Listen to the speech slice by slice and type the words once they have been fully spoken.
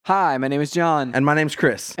Hi, my name is John. And my name's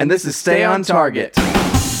Chris. And this is Stay on Target.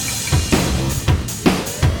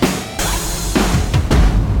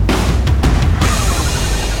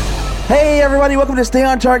 Hey everybody, welcome to Stay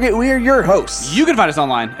on Target. We are your hosts. You can find us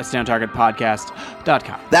online at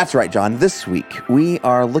stayontargetpodcast.com. That's right, John. This week, we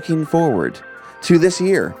are looking forward to this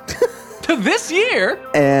year. To this year?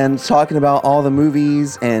 And talking about all the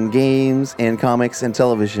movies and games and comics and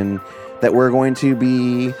television that we're going to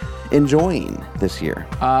be enjoying this year.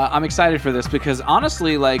 I'm excited for this because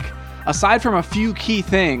honestly, aside from a few key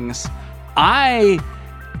things, I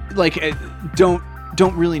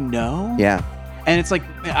don't really know. Yeah. And it's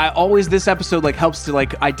this episode helps to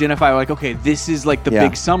identify okay, this is the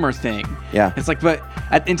big summer thing. Yeah. It's but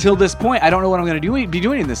until this point, I don't know what I'm going to be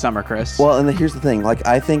doing this summer, Chris. Well, and here's the thing.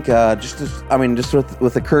 I think just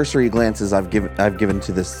with the cursory glances I've given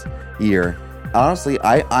to this year, honestly,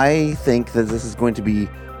 I think that this is going to be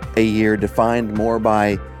a year defined more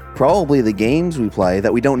by probably the games we play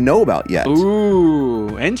that we don't know about yet.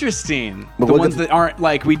 Ooh, interesting. But the ones that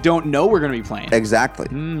aren't we don't know we're going to be playing. Exactly.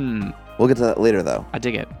 We'll get to that later, though. I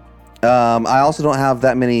dig it. I also don't have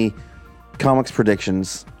that many comics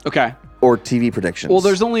predictions. Okay. Or TV predictions. Well,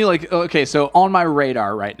 there's only so on my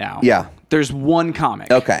radar right now. Yeah. There's one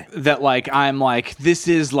comic. Okay. That I'm this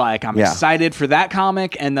is I'm excited for that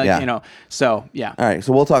comic and so yeah. All right,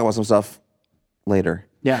 so we'll talk about some stuff later.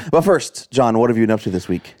 Yeah. But first, John, what have you been up to this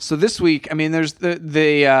week? So this week, there's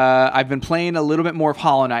I've been playing a little bit more of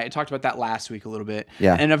Hollow Knight. I talked about that last week a little bit.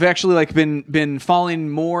 Yeah. And I've actually been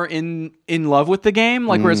falling more in love with the game,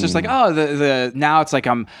 where it's just now it's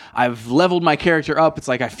I've leveled my character up. It's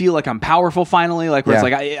I feel like I'm powerful finally, where it's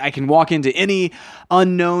I can walk into any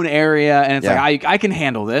unknown area and it's I can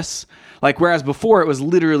handle this. Whereas before it was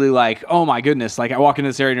literally oh my goodness, I walk into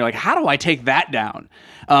this area and you're how do I take that down?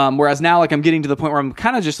 Whereas now I'm getting to the point where I'm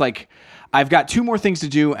kind of just I've got two more things to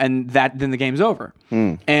do and then the game's over.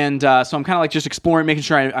 And so I'm kind of just exploring, making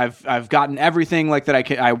sure I've gotten everything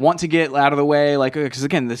that I want to get out of the way. Because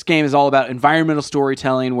again, this game is all about environmental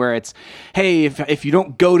storytelling where it's, hey, if you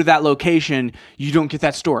don't go to that location, you don't get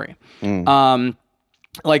that story.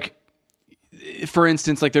 For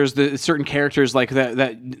instance, there's the certain characters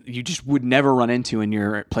that you just would never run into in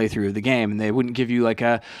your playthrough of the game, and they wouldn't give you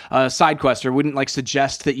a side quest or wouldn't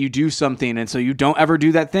suggest that you do something, and so you don't ever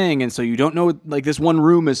do that thing, and so you don't know what this one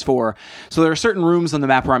room is for. So there are certain rooms on the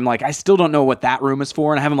map where I'm I still don't know what that room is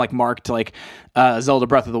for, and I have them marked Zelda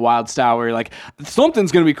Breath of the Wild style, where you're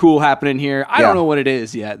something's gonna be cool happening here. I don't know what it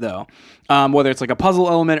is yet though. Whether it's a puzzle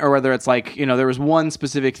element or whether it's there was one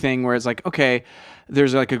specific thing where it's okay,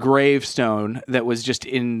 there's a gravestone that was just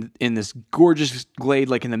in this gorgeous glade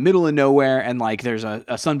in the middle of nowhere, and there's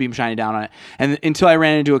a sunbeam shining down on it. And until I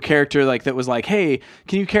ran into a character that was hey,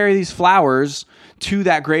 can you carry these flowers to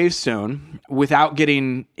that gravestone without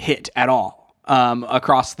getting hit at all?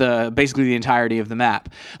 Across basically the entirety of the map.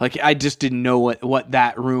 I just didn't know what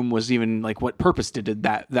that room was even what purpose did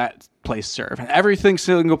that place serve. And every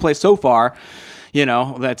single place so far, I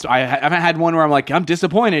haven't had one where I'm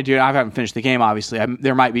disappointed, dude. I haven't finished the game, obviously.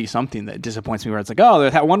 There might be something that disappoints me where it's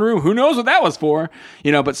there's that one room, who knows what that was for,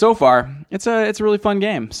 but so far it's a really fun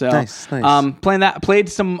game. So nice. Played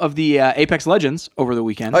some of the Apex Legends over the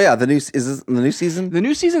weekend. Oh yeah, is this the new season? The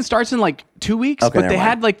new season starts in 2 weeks, okay, but they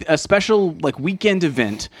had a special weekend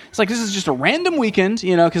event. It's this is just a random weekend,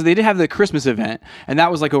 because they did have the Christmas event, and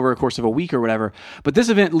that was over a course of a week or whatever. But this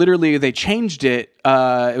event, literally, they changed it.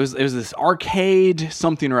 It was this arcade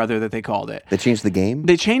something or other that they called it. They changed the game?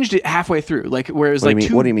 They changed it halfway through, where it was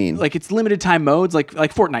what do you mean? It's limited time modes, like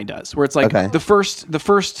Fortnite does, where it's okay. the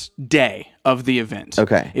first day of the event.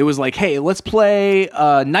 Okay. It was hey, let's play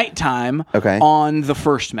nighttime on the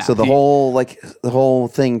first map. So the whole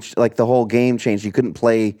thing, the whole game changed. You couldn't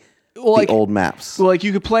play the old maps. Well,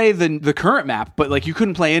 you could play the current map, but you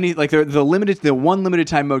couldn't play any the one limited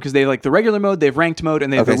time mode, because they have the regular mode, they have ranked mode,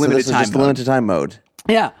 and they have the limited time mode. Just the limited time mode.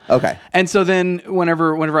 Yeah. Okay. And so then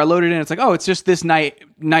whenever I loaded in, it's oh, it's just this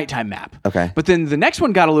nighttime map. Okay. But then the next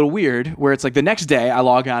one got a little weird, where it's the next day I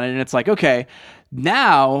log on and it's okay,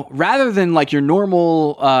 now rather than your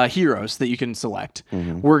normal heroes that you can select,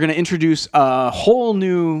 we're going to introduce a whole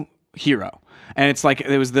new hero. And it's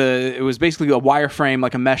it was basically a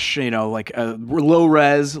wireframe, a mesh, a low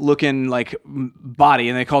res looking body,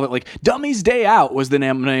 and they called it Dummy's Day Out was the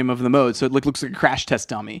name of the mode. So it looks like a crash test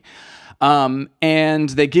dummy. And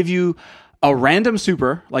they give you a random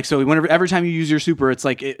super, so every time you use your super, it's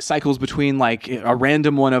it cycles between a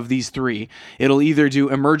random one of these three. It'll either do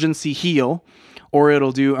emergency heal, or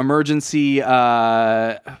it'll do emergency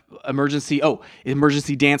dance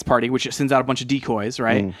party, which it sends out a bunch of decoys,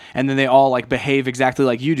 right? And then they all like behave exactly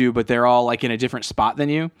like you do, but they're all like in a different spot than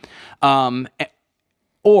you.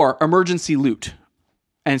 Or emergency loot.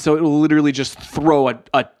 And so it will literally just throw a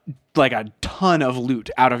ton of loot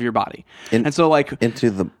out of your body. And so like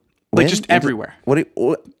into the like just everywhere. What?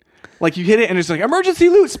 Like you hit it and it's like emergency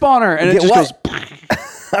loot spawner, and it just goes.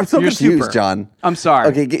 I'm so confused, super. John. I'm sorry.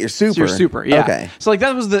 Okay, get your super. Your super, yeah. Okay. So like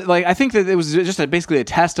that was I think that it was just basically a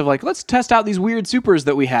test of like, let's test out these weird supers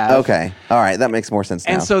that we have. Okay. All right, that makes more sense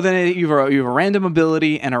now. And so then you have a random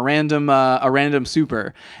ability and a random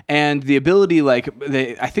super, and the ability I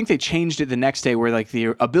think they changed it the next day where like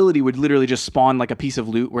the ability would literally just spawn like a piece of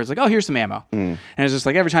loot where it's like, oh, here's some ammo, and it's just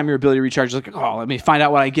like every time your ability recharges, like, oh, let me find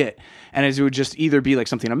out what I get, and it would just either be like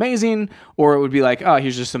something amazing or it would be like, oh,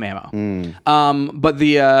 here's just some ammo. But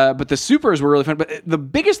the supers were really fun. But the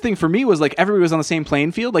biggest thing for me was like everybody was on the same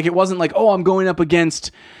playing field. Like it wasn't like, oh, I'm going up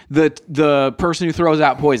against the person who throws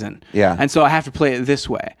out poison. Yeah. And so I have to play it this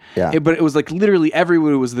way. Yeah. But it was like literally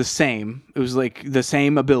everyone was the same. It was like the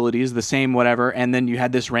same abilities, the same whatever, and then you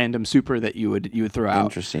had this random super that you would throw out.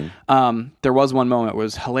 Interesting. There was one moment where it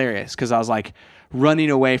was hilarious because I was like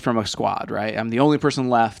running away from a squad, right? I'm the only person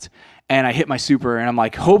left, and I hit my super, and I'm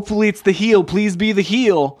like, hopefully it's the heal. Please be the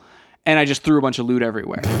heal. And I just threw a bunch of loot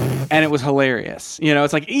everywhere. And it was hilarious. You know,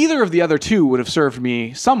 it's like either of the other two would have served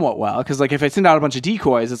me somewhat well. Because like if I send out a bunch of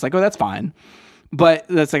decoys, it's like, oh, that's fine. But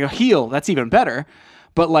that's like a heal. That's even better.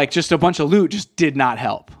 But like just a bunch of loot just did not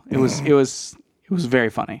help. It was very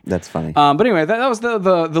funny. That's funny. But anyway, that was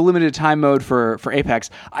the limited time mode for Apex.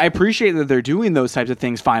 I appreciate that they're doing those types of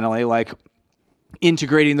things finally. Like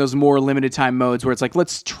integrating those more limited time modes where it's like,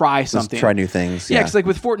 let's try something. Let's try new things. Yeah, because like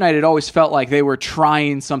with Fortnite, it always felt like they were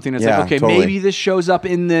trying something. It's like, okay, totally. maybe this shows up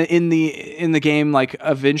in the game like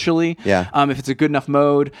eventually. Yeah. If it's a good enough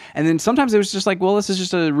mode, and then sometimes it was just like, well, this is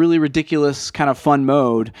just a really ridiculous kind of fun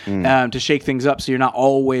mode to shake things up, so you're not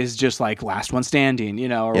always just like last one standing, you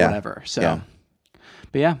know, or whatever. So,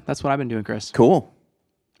 but yeah, that's what I've been doing, Chris. Cool.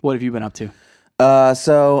 What have you been up to?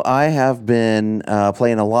 So I have been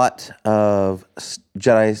playing a lot of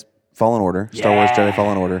Jedi Fallen Order, Star Wars Jedi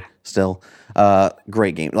Fallen Order. Still,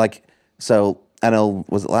 great game. Like, so I know,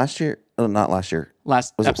 was it last year? Oh, not last year.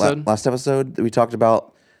 Last episode that we talked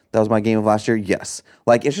about. That was my game of last year. Yes.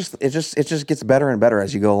 Like it just gets better and better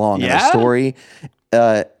as you go along. Yeah. And the story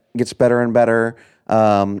gets better and better.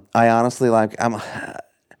 I honestly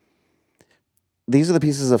these are the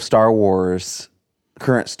pieces of Star Wars,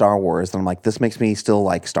 current Star Wars, and I'm like, this makes me still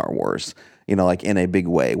like Star Wars, you know, like in a big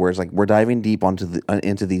way. Whereas like we're diving deep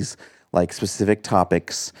into these like specific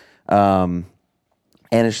topics, and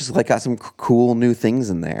it's just like got some cool new things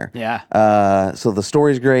in there. Yeah. So the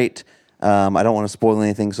story's great. I don't want to spoil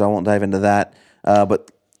anything, so I won't dive into that.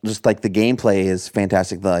 But just like the gameplay is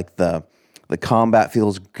fantastic. The combat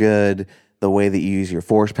feels good. The way that you use your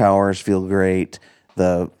force powers feel great.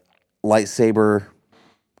 The lightsaber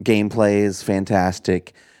gameplay is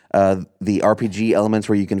fantastic. The RPG elements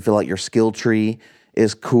where you can fill out your skill tree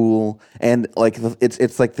is cool, and like it's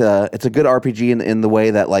a good RPG in the way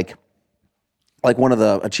that like one of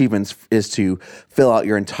the achievements is to fill out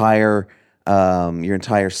your entire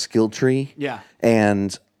skill tree. Yeah.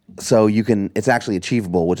 And so it's actually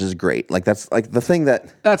achievable, which is great. Like that's like the thing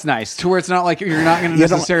that's nice, to where it's not like you're not going to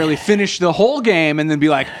necessarily finish the whole game and then be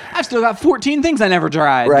like, I've still got 14 things I never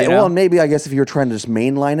tried. Right. You know? Well, maybe I guess if you're trying to just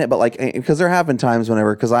mainline it, but like, because there have been times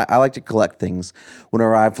because I like to collect things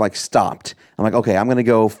whenever I've like stopped. I'm like, okay, I'm going to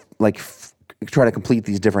go try to complete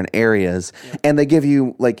these different areas, and they give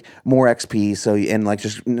you like more XP. So and like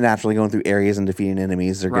just naturally going through areas and defeating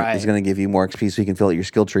enemies is going to give you more XP, so you can fill out your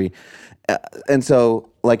skill tree. And so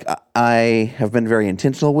like I have been very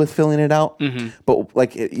intentional with filling it out, but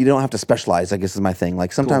like you don't have to specialize, I guess is my thing.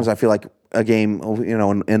 Like sometimes I feel like a game, you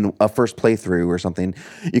know, in a first playthrough or something,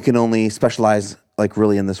 you can only specialize like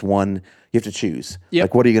really in this one. You have to choose. Yep.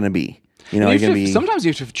 Like what are you going to be? You know, sometimes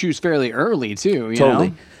you have to choose fairly early too. You totally.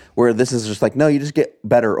 know? Where this is just like, no, you just get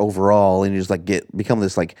better overall, and you just like become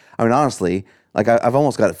this like. I mean, honestly, like I've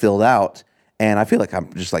almost got it filled out, and I feel like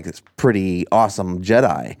I'm just like this pretty awesome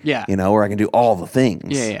Jedi. Yeah, you know, where I can do all the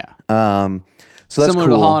things. Yeah. So that's similar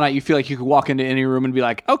cool. to Hollow Knight, you feel like you could walk into any room and be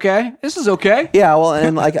like, okay, this is okay. Yeah, well,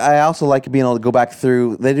 and like I also like being able to go back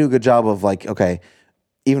through. They do a good job of like, okay,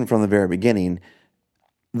 even from the very beginning,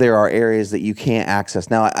 there are areas that you can't access.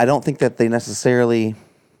 Now, I don't think that they necessarily.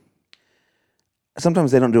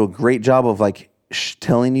 Sometimes they don't do a great job of like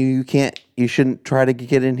telling you shouldn't try to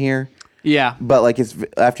get in here. Yeah. But like it's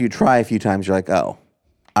after you try a few times, you're like, oh,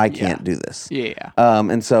 I can't do this. Yeah.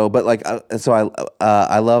 And so, but like,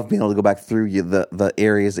 I love being able to go back through the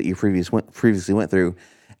areas that you previously went through,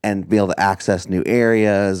 and be able to access new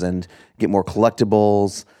areas and get more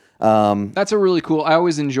collectibles. That's a really cool. I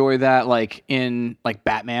always enjoy that, like in like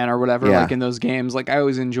Batman or whatever, Yeah. like in those games. Like I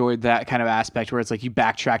always enjoyed that kind of aspect where it's like you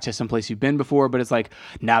backtrack to some place you've been before, but it's like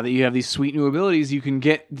now that you have these sweet new abilities, you can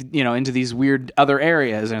get into these weird other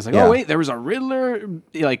areas, and it's like, Yeah. oh wait, there was a Riddler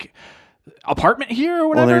like apartment here or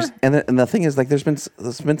whatever. Well, and the thing is, like, there's been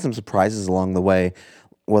some surprises along the way,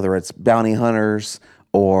 whether it's bounty hunters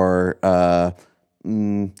or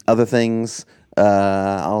other things,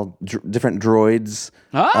 different droids.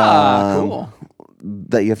 Cool.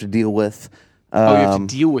 That you have to deal with. You have to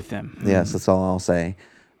deal with them. Yes, that's all I'll say.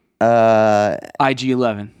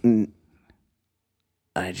 IG-11.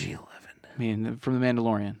 IG-11. I mean, from The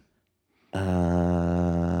Mandalorian.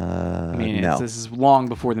 I mean, no. this is long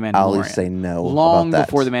before The Mandalorian. I'll at least say no. Long about that.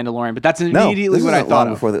 before The Mandalorian, but that's No, immediately this what I isn't thought long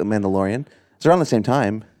of. before the Mandalorian. It's around the same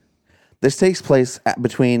time. This takes place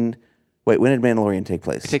between. Wait, when did Mandalorian take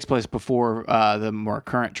place? It takes place before the more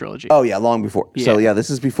current trilogy. Oh yeah, long before. So Yeah. yeah,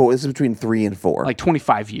 this is before. This is between 3 and 4. Like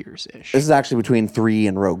 25 years ish. This is actually between 3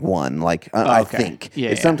 and Rogue One. Like I okay. think Yeah,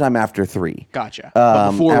 it's yeah. sometime after 3. Gotcha.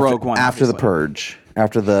 But before after, Rogue One. after the obviously. Purge,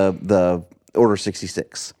 after the Order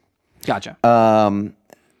 66. Gotcha.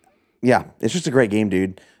 Yeah, it's just a great game,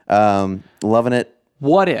 dude. Loving it.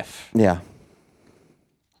 What if, Yeah,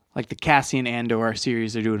 like the Cassian Andor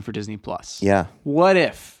series they're doing for Disney Plus? yeah. What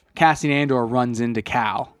if Cassian Andor runs into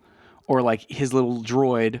Cal, or like his little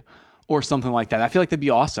droid, or something like that? I feel like that'd be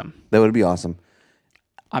awesome. That would be awesome.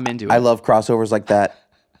 I'm into it. I love crossovers like that,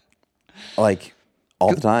 like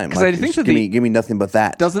all the time. 'cause Like, I think just that give me nothing but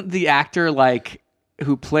that. Doesn't the actor like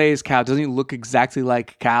who plays Cal, doesn't he look exactly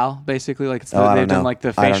like Cal? Basically, like it's I don't they've done know. like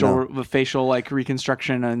the I don't facial like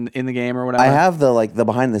reconstruction in the game or whatever. I have the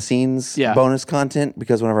behind the scenes Yeah. bonus content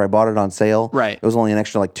because whenever I bought it on sale, Right. it was only an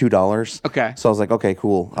extra like $2. Okay. So I was like, okay,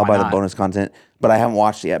 cool. I'll buy the not? bonus content, but I haven't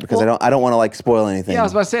watched it yet because I don't want to like spoil anything. Yeah, I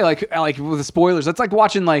was about to say like with the spoilers. That's like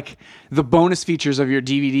watching like the bonus features of your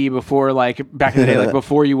DVD before like back in the day, like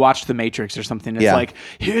before you watched The Matrix or something. It's Yeah. like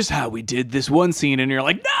here's how we did this one scene, and you're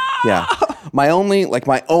like, no. Yeah. My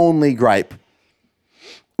only gripe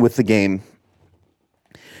with the game,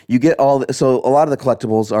 you get so a lot of the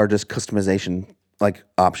collectibles are just customization like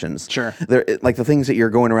options. Sure. They're like the things that you're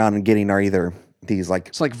going around and getting are either these like,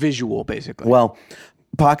 It's like visual, basically. well,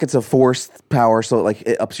 pockets of force power, so like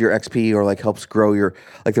it ups your XP or like helps grow your,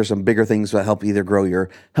 like there's some bigger things that help either grow your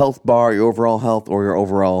health bar, your overall health, or your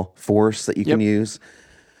overall force that you can use.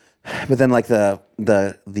 But then like the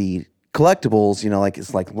collectibles, like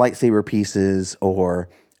it's like lightsaber pieces or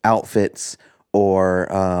outfits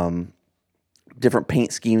or different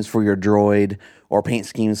paint schemes for your droid or paint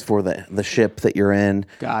schemes for the ship that you're in.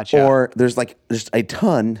 Gotcha. Or there's like just a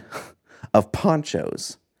ton of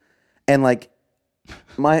ponchos. And like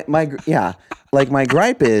my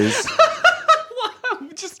gripe is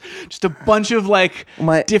just a bunch of like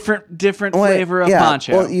different flavor of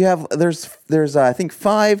poncho. Well, you have there's I think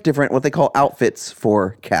 5 different what they call outfits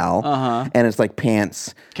for Cal, and it's like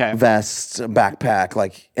pants, vests, backpack,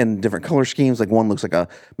 like in different color schemes. Like one looks like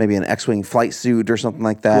maybe an X-wing flight suit or something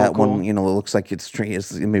like that. Cool. One it looks like it's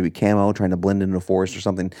maybe camo trying to blend into a forest or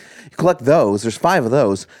something. You collect those. There's 5 of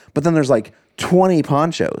those, but then there's like 20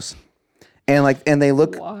 ponchos. And they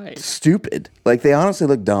look stupid. Like they honestly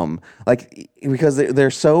look dumb. Like because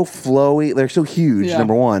they're so flowy, they're so huge. Yeah.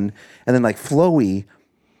 Number one, and then like flowy.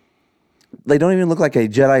 They don't even look like a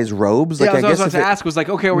Jedi's robes. Yeah, Like I was about to ask was like,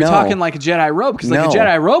 okay, are we talking like a Jedi robe? Because like a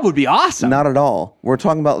Jedi robe would be awesome. Not at all. We're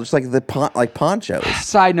talking about just like ponchos.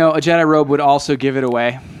 Side note: a Jedi robe would also give it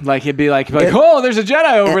away. Like it'd be like, oh, there's a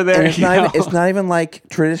Jedi over there. And it's not even like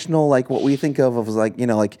traditional, like what we think of as like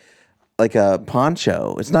like a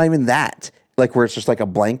poncho. It's not even that. Like where it's just like a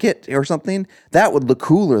blanket or something. That would look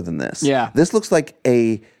cooler than this. Yeah. This looks like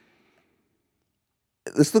a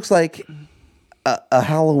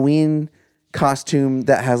Halloween costume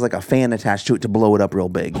that has like a fan attached to it to blow it up real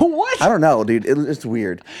big. What? I don't know, dude. It's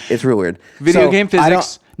weird. It's real weird. Video So, game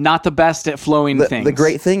physics, not the best at flowing things. The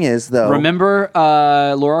great thing is though. Remember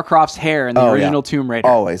Lara Croft's hair in the original Tomb Raider?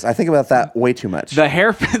 Always. I think about that way too much. The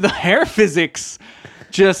hair physics.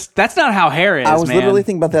 Just that's not how hair is. I was man. literally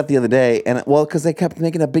thinking about that the other day, and because they kept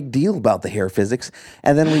making a big deal about the hair physics,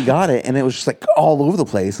 and then we got it, and it was just like all over the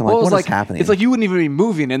place. I'm like, what is happening? It's like you wouldn't even be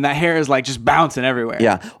moving, and that hair is like just bouncing everywhere.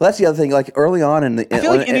 Yeah, well, that's the other thing. Like early on in the, I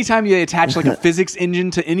feel like anytime you attach like a physics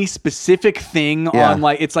engine to any specific thing on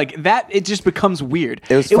like it's like that, it just becomes weird.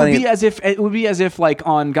 It would be as if like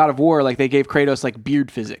on God of War, like they gave Kratos like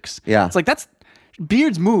beard physics. Yeah, it's like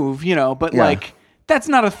beards move, but like. that's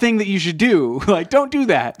not a thing that you should do. Like, don't do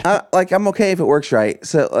that. Like, I'm okay if it works right.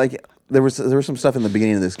 So, like, there was some stuff in the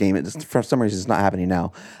beginning of this game. It just, for some reason, it's not happening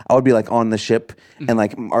now. I would be like on the ship, and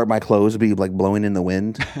like, or my clothes would be like blowing in the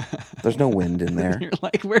wind. There's no wind in there. You're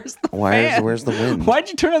like, where's the fan? Where's the wind? Why'd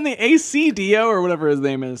you turn on the AC, Dio, or whatever his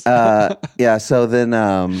name is? Yeah. So then,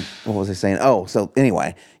 what was I saying? Oh, so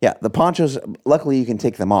anyway, yeah, the ponchos. Luckily, you can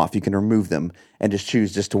take them off. You can remove them and just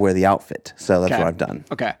choose just to wear the outfit. So that's Okay. what I've done.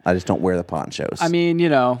 Okay. I just don't wear the ponchos. I mean,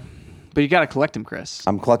 but you got to collect them, Chris.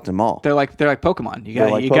 I'm collecting them all. They're like Pokemon. You They're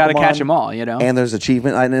got like you got to Pokemon, catch them all. And there's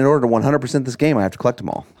achievement. And in order to 100% this game, I have to collect them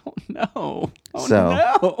all. No. Oh So-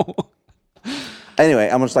 no. Anyway,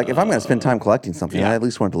 I'm just like, if I'm going to spend time collecting something, I at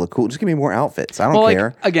least want it to look cool. Just give me more outfits. I don't Well,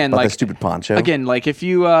 care again, about the stupid poncho. Again, like if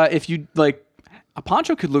you like a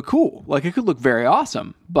poncho could look cool. Like it could look very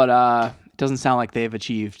awesome, but it doesn't sound like they've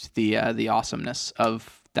achieved the awesomeness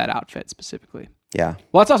of that outfit specifically. Yeah.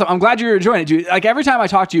 Well, that's awesome. I'm glad you're enjoying it, dude. Like every time I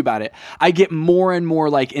talk to you about it, I get more and more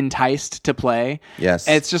like enticed to play. Yes.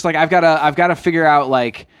 It's just like I've got to figure out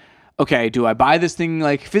like, okay, do I buy this thing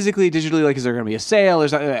like physically, digitally? Like, is there going to be a sale?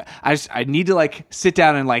 I need to like sit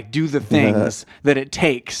down and like do the things that it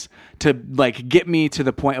takes to like get me to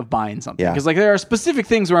the point of buying something. Yeah. Because like there are specific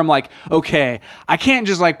things where I'm like, okay, I can't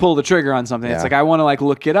just like pull the trigger on something. It's Yeah. like I want to like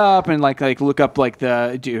look it up and like look up like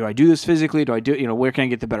do I do this physically? Do I do where can I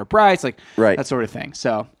get the better price? Like Right. that sort of thing.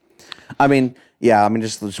 So I mean, yeah,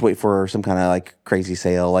 just wait for some kind of like crazy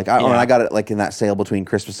sale. Like I got it like in that sale between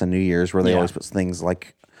Christmas and New Year's where they always put things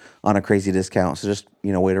like on a crazy discount. So just,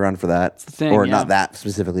 wait around for that. the thing, or yeah. not that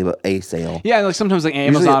specifically, but a sale. yeah, like sometimes like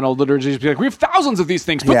Amazon will literally just be like, we have thousands of these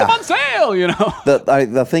things, put them on sale,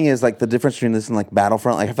 The thing is like the difference between this and like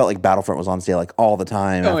Battlefront, like I felt like Battlefront was on sale like all the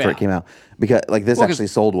time after it came out because like this actually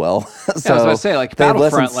sold well. So I was about to say like they have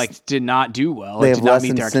less Battlefront like did not do well. they It have did not less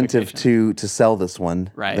meet their incentive expectations. to sell this one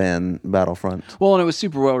Right. than Battlefront. Well, and it was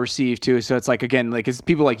super well received too. So it's like again, like it's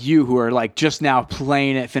people like you who are like just now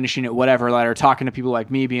playing it, finishing it, whatever, that are talking to people like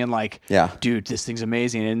me, being like, Yeah. dude, this thing's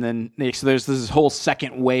amazing. And then so there's this whole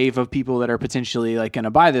second wave of people that are potentially like going to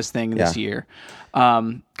buy this thing this year,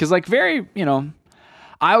 because like very,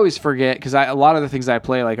 I always forget because a lot of the things I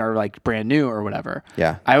play like are like brand new or whatever.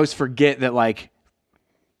 Yeah. I always forget that like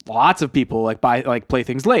lots of people like play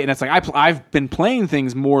things late, and it's like I've been playing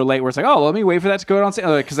things more late where it's like, oh, let me wait for that to go on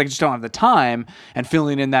sale because I just don't have the time, and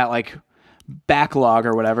filling in that like backlog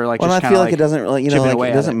or whatever. Like, Well, just I feel like like it doesn't really, chipping like away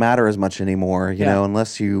it at doesn't it. matter as much anymore,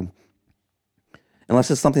 unless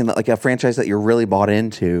it's something that like a franchise that you're really bought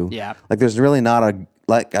into. Yeah. Like there's really not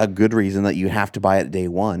a good reason that you have to buy it day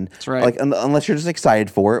one. That's right. Like unless you're just excited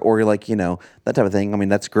for it or you're like, that type of thing. I mean,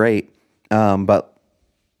 that's great. But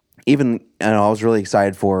even, I was really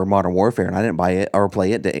excited for Modern Warfare and I didn't buy it or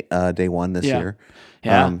play it day one this year.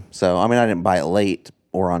 Yeah. So, I mean, I didn't buy it late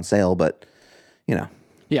or on sale, but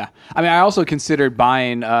Yeah, I mean, I also considered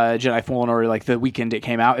buying Jedi Fallen Order like the weekend it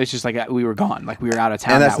came out. It's just like we were gone, like we were out of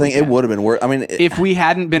town. And that's that the thing, it weekend. would have been worth. I mean, If we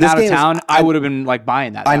hadn't been this out of game is- town, I would have been like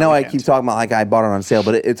buying that. I know I weekend. keep talking about like I bought it on sale,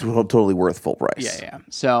 but it's totally worth full price. Yeah.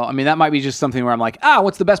 So, I mean, that might be just something where I'm like,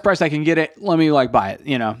 what's the best price I can get it? Let me like buy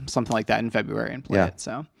it, something like that in February and play it.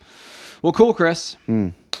 So, well, cool, Chris.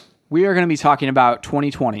 We are going to be talking about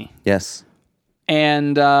 2020, Yes.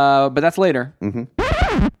 and but that's later.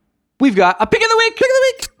 Mm-hmm. We've got a pick of the week. Pick of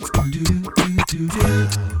the week.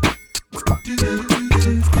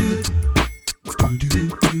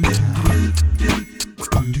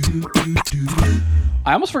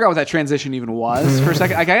 I almost forgot what that transition even was for a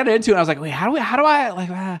second. I got into it and I was like, wait, how do I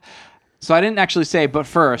like so I didn't actually say but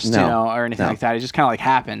first, No. or anything No. like that. It just kind of like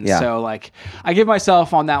happened. Yeah. So like I give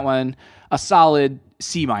myself on that one a solid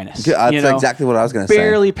C-. That's exactly what I was going to say.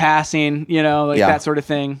 Barely passing, like Yeah. that sort of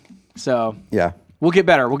thing. So Yeah. we'll get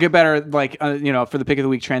better. We'll get better like for the pick of the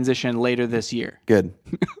week transition later this year. Good.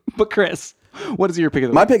 But Chris, what is your pick of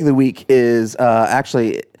the My week? pick of the week is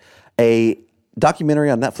actually a documentary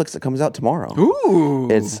on Netflix that comes out tomorrow. Ooh.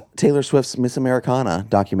 It's Taylor Swift's Miss Americana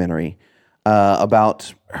documentary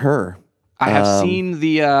about her. I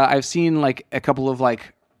have seen like a couple of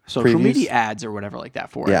like social Previews? media ads or whatever like that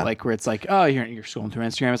for it. Yeah. Like where it's like, oh, you're scrolling through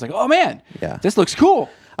Instagram. It's like, oh man, Yeah. this looks cool.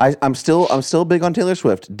 I'm still big on Taylor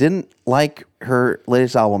Swift. Didn't like her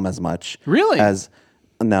latest album as much. Really?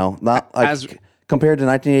 Not like As- compared to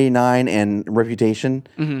 1989 and Reputation.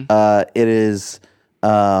 It is.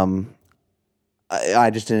 I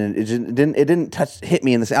just didn't. It didn't hit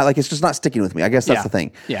me in this. Like it's just not sticking with me. I guess that's Yeah. the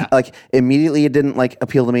thing. Yeah. Like immediately, it didn't like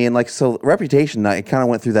appeal to me. And like so, Reputation, I kind of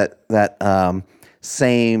went through that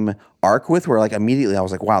same arc with where like immediately I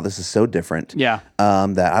was like, wow, this is so different. Yeah.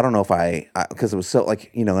 That I don't know if because it was so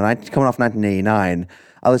like coming off 1989,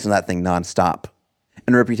 I listened to that thing nonstop.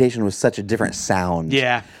 and Reputation was such a different sound.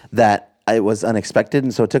 Yeah. That it was unexpected,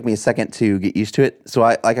 and so it took me a second to get used to it. So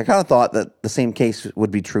I kind of thought that the same case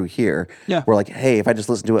would be true here. Yeah. Where like, hey, if I just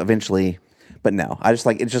listen to it eventually, but no, I just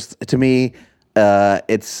like, it's just, to me,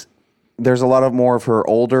 there's a lot of more of her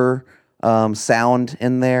older sound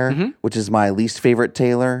in there, which is my least favorite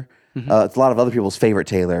Taylor. It's a lot of other people's favorite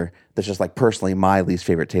Taylor. That's just like personally my least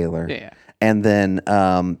favorite Taylor. Yeah. And then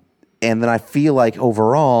I feel like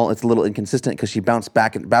overall it's a little inconsistent because she bounces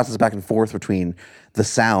back and forth between the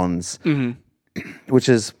sounds, which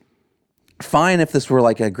is fine if this were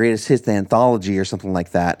like a greatest hits anthology or something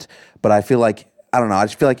like that. But I feel like, I don't know. I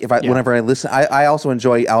just feel like whenever I listen, I also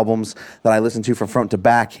enjoy albums that I listen to from front to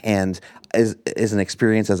back and is an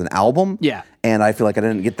experience as an album. Yeah. And I feel like I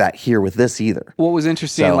didn't get that here with this either. What was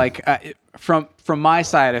interesting, So- like from my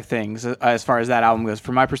side of things, as far as that album goes,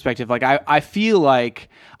 from my perspective, like I feel like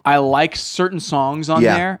I like certain songs on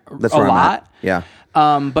there that's a where I'm lot. at. Yeah.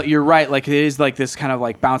 But you're right. Like it is like this kind of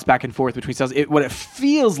like bounce back and forth between styles. What it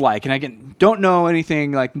feels like, and again, don't know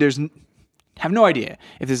anything. Like have no idea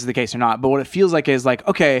if this is the case or not. But what it feels like is like,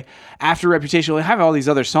 okay, after Reputation, we have all these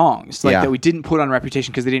other songs like that we didn't put on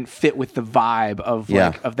Reputation because they didn't fit with the vibe of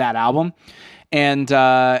of that album. And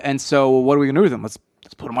so what are we gonna do with them? Let's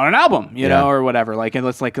put them on an album, you know, or whatever. Like, and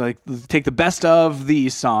let's like take the best of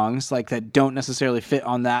these songs like that don't necessarily fit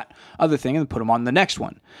on that other thing and put them on the next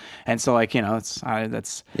one. And so like, you know, it's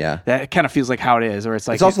that kind of feels like how it is, or it's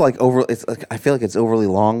like It's also like it's like, I feel like it's overly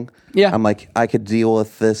long. Yeah. I'm like, I could deal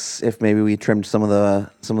with this if maybe we trimmed some of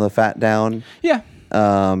the fat down. yeah.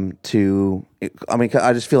 I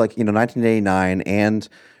just feel like, 1989 and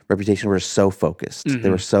Reputation were so focused. They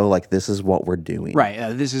were so like, this is what we're doing.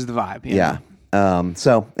 Right. This is the vibe. you know? Yeah.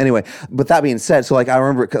 So anyway, but that being said, so like I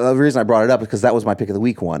remember the reason I brought it up is because that was my pick of the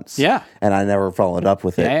week once. Yeah. And I never followed up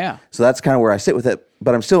with it. Yeah. So that's kind of where I sit with it.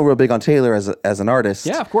 But I'm still real big on Taylor as an artist.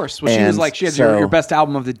 Yeah, of course. Well, she was like, she had your best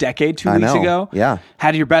album of the decade 2 weeks ago. Yeah.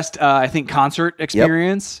 Had your best, I think, concert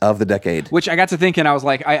experience. Of the decade. Which I got to thinking, I was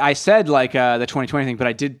like, I said like the 2020 thing, but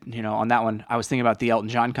I did, on that one, I was thinking about the Elton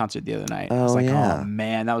John concert the other night. I was like, oh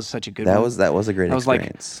man, that was such a good one. That was a great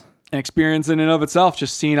experience. Like an experience in and of itself,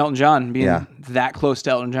 just seeing Elton John, being that close to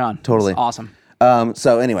Elton John. Totally. It's awesome.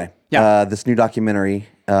 So anyway, this new documentary,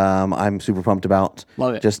 I'm super pumped about.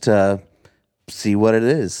 Love it. Just to see what it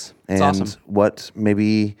is and awesome. what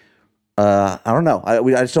maybe I don't know. I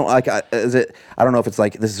just don't like. I don't know if it's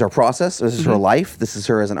like this is her process, this is her life, this is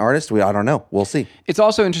her as an artist. I don't know. We'll see. It's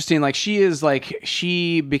also interesting. Like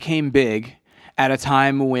she became big at a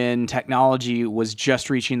time when technology was just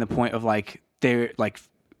reaching the point of like they're like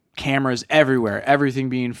cameras everywhere, everything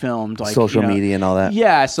being filmed, like social media and all that.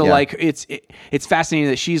 Yeah, so like it's fascinating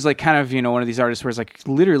that she's like kind of one of these artists where it's like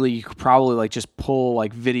literally you could probably like just pull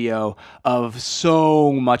like video of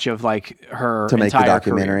so much of like her to make the entire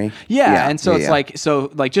documentary. Career. Yeah, and so it's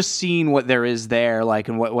like just seeing what there is there, like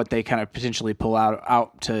and what they kind of potentially pull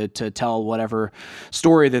out to tell whatever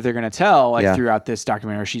story that they're going to tell like throughout this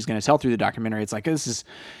documentary. She's going to tell through the documentary. It's like this is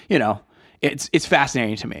it's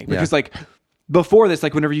fascinating to me because like. Before this,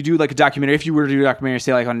 like whenever you do like a documentary, if you were to do a documentary,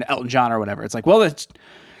 say like on Elton John or whatever, it's like, well, it's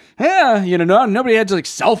nobody had like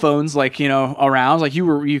cell phones like around. Like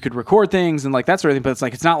you could record things and like that sort of thing, but it's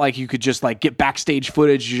like it's not like you could just like get backstage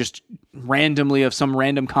footage just randomly of some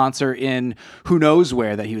random concert in who knows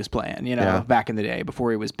where that he was playing, back in the day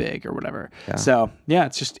before he was big or whatever. Yeah. So yeah,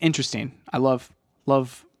 it's just interesting. I love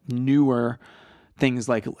newer things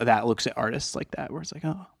like that. Looks at artists like that where it's like,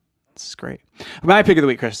 oh. This is great. My pick of the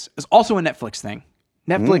week, Chris, is also a Netflix thing.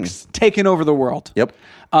 Netflix taking over the world. Yep.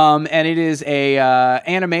 And it is a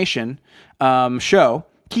animation show.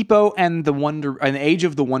 Kipo and the Age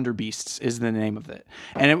of the Wonder Beasts is the name of it.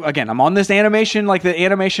 And again, I'm on this animation, like the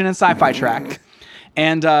animation and sci-fi track.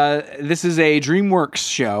 And this is a DreamWorks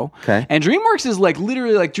show. Okay. And DreamWorks is like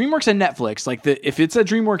literally like DreamWorks and Netflix. Like if it's a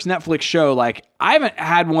DreamWorks Netflix show, like I haven't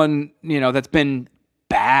had one, that's been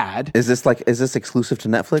bad. Is this exclusive to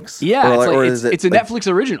Netflix? Yeah, it's a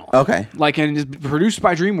Netflix original. Okay. Like, and it's produced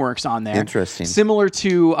by DreamWorks on there. Interesting. Similar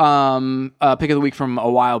to pick of the week from a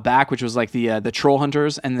while back, which was like the Troll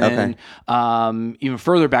Hunters, and then even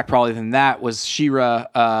further back probably than that was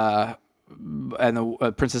She-Ra and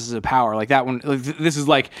the Princesses of Power. Like that one. This is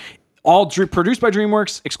like all produced by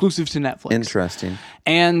DreamWorks, exclusive to Netflix. Interesting.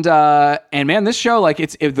 And man, this show, like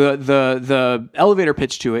the elevator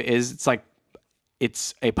pitch to it is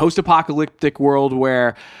it's a post-apocalyptic world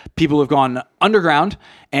where people have gone underground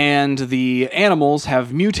and the animals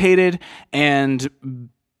have mutated and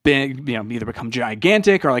been, either become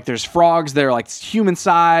gigantic or like there's frogs that are like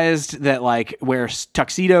human-sized that like wear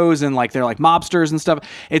tuxedos and like they're like mobsters and stuff.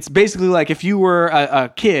 It's basically like if you were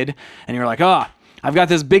a kid and you're like, I've got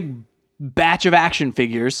this big batch of action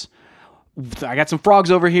figures. I got some frogs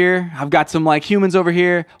over here. I've got some like humans over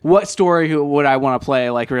here. What story would I want to play?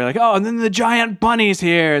 Like we're like, oh, and then the giant bunnies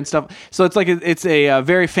here and stuff. So it's like it's a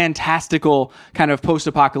very fantastical kind of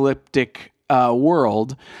post-apocalyptic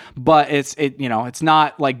world, but it's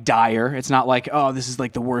not like dire. It's not like, oh, this is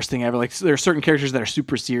like the worst thing ever. Like there are certain characters that are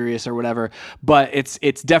super serious or whatever, but it's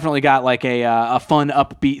definitely got like a fun,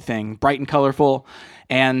 upbeat thing, bright and colorful,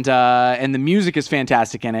 and the music is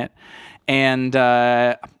fantastic in it, and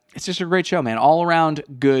it's just a great show, man. All around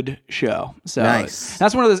good show. So nice.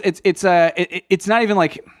 That's one of those. It's not even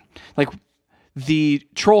like the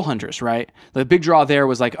Troll Hunters, right? The big draw there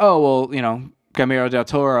was like, oh well, Guillermo del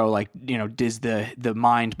Toro, like, is the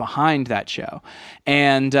mind behind that show,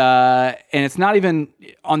 and it's not even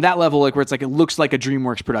on that level, like where it's like it looks like a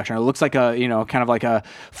DreamWorks production, or it looks like a kind of like a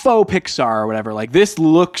faux Pixar or whatever. Like this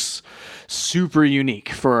looks super unique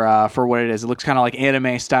for what it is. It looks kind of like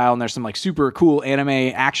anime style, and there's some like super cool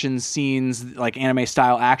anime action scenes, like anime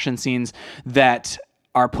style action scenes that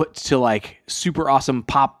are put to like super awesome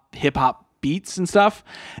pop hip hop beats and stuff,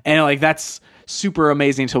 and like that's super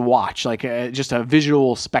amazing to watch, like just a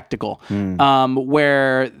visual spectacle.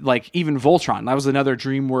 Where like even Voltron, that was another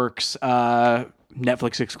DreamWorks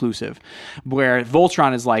Netflix exclusive, where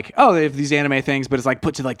Voltron is like, oh, they have these anime things, but it's like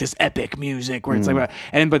put to like this epic music where it's like,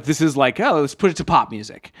 but this is like, oh, let's put it to pop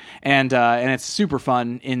music, and it's super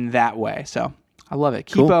fun in that way. So I love it.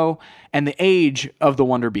 Cool. Kipo and the Age of the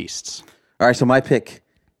Wonder Beasts. All right, so my pick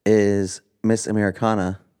is Miss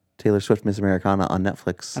Americana, Taylor Swift Miss Americana on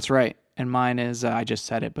Netflix. That's right. And mine is, I just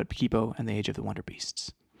said it, but Kipo and the Age of the Wonder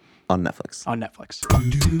Beasts. On Netflix. On Netflix.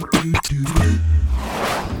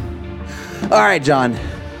 All right, John.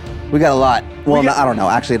 We got a lot. Well, I don't know.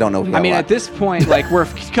 Actually, I don't know. I mean, at this point, like we're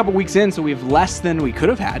a couple weeks in, so we have less than we could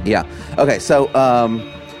have had. Yeah. Okay. So,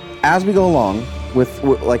 as we go along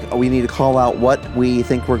like, we need to call out what we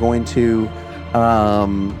think we're going to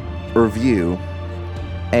review,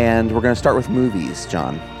 and we're going to start with movies,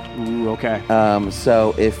 John. Ooh, okay.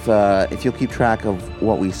 So if you'll keep track of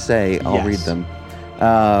what we say, I'll read them.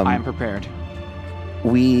 I am prepared.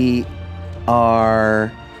 We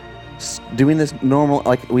are doing this normal,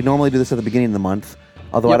 like we normally do this at the beginning of the month.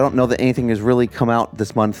 Although I don't know that anything has really come out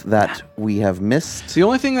this month that we have missed. The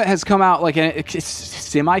only thing that has come out, like it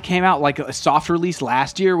semi came out, like a soft release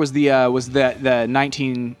last year, was the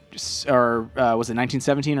 19 or was it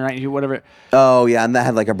 1917 or 19 whatever? Oh yeah, and that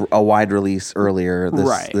had like a wide release earlier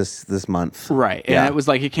this month. Right, and it was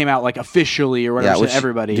like it came out like officially or whatever. Yeah, to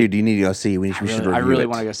everybody, dude, you need to go see. We should review I really it.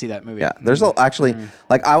 want to go see that movie. Yeah, there's actually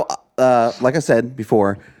like I said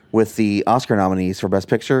before. With the Oscar nominees for Best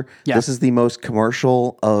Picture, this is the most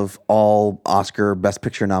commercial of all Oscar Best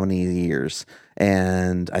Picture nominee years,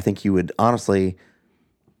 and I think you would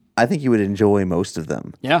enjoy most of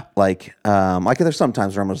them. Yeah, like there's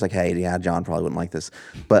sometimes where I'm just like, hey, yeah, John probably wouldn't like this,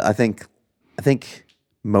 but I think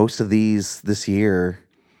most of these this year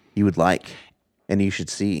you would like, and you should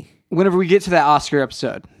see. Whenever we get to that Oscar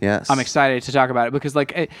episode, yes, I'm excited to talk about it because,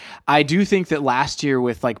 like, I do think that last year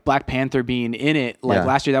with like Black Panther being in it, like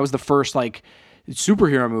last year that was the first like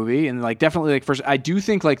superhero movie, and like definitely like first. I do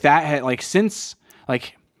think like that had like since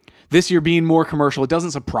like this year being more commercial, it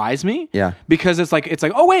doesn't surprise me. Yeah, because it's like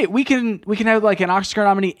oh wait, we can have like an Oscar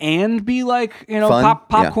nominee and be like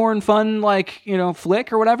popcorn fun like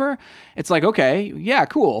flick or whatever. It's like okay, yeah,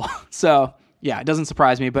 cool. So. Yeah, it doesn't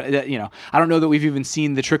surprise me, but I don't know that we've even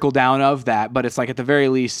seen the trickle down of that. But it's like at the very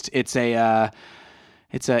least, it's a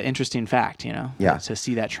interesting fact, to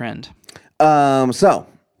see that trend. So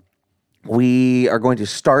we are going to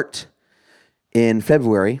start in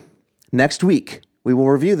February next week. We will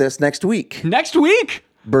review this next week. Next week,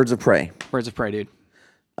 Birds of Prey. Birds of Prey, dude.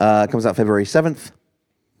 Comes out February 7th.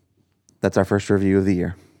 That's our first review of the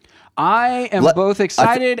year. I am both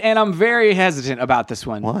excited and I'm very hesitant about this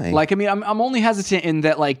one. Why? Like, I mean, I'm only hesitant in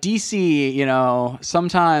that, like, DC,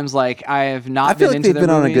 sometimes, like, I have not been into their movies. I feel like they've been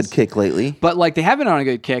on a good kick lately. But, like, they have been on a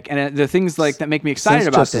good kick. And the things, like, that make me excited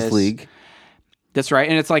about Justice this. League. That's right.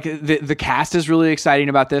 And it's, like, the cast is really exciting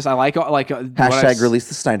about this. I like Hashtag release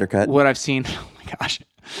the Snyder Cut. What I've seen. Oh, my gosh.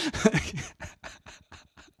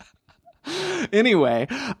 Anyway,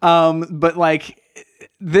 but, like...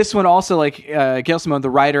 This one also, like, Gail Simone, the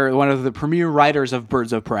writer, one of the premier writers of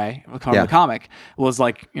Birds of Prey, the comic, was,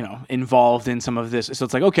 like, involved in some of this. So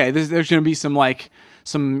it's like, okay, there's going to be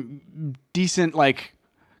some decent, like,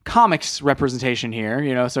 comics representation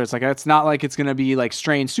here, so it's not like it's going to be like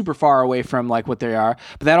straying super far away from like what they are,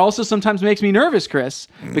 but that also sometimes makes me nervous, Chris,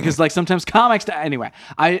 because like sometimes comics anyway,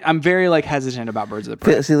 I'm very like hesitant about Birds of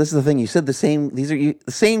Prey. See, this is the thing. You said the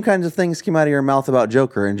same kinds of things came out of your mouth about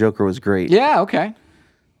Joker, and Joker was great. Yeah, okay.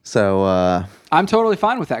 So I'm totally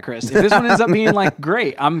fine with that, Chris. If this one ends up being like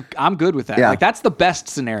great, I'm good with that. Yeah. Like that's the best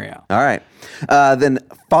scenario. all right. Then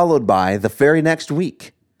followed by the very next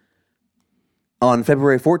week, on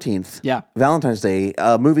February 14th, Yeah. Valentine's Day,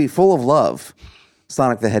 a movie full of love,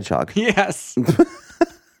 Sonic the Hedgehog. Yes.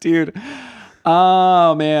 Dude.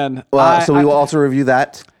 Oh man. Well, so we will also review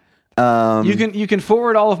that. You can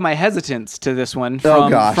forward all of my hesitance to this one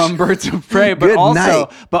gosh. from Birds of Prey, Good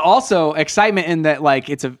night. but also excitement in that like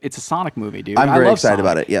it's a Sonic movie, dude. I'm I very love excited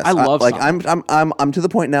Sonic. about it. Yes, I love like Sonic. I'm to the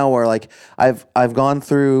point now where like I've gone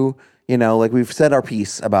through, like we've said our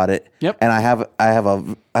piece about it. Yep. And I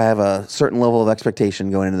have a certain level of expectation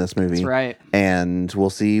going into this movie. That's right. And we'll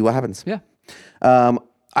see what happens. Yeah.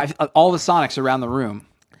 All the Sonics around the room.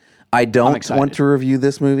 I don't excited. want to review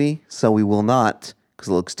this movie, so we will not because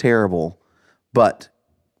it looks terrible. But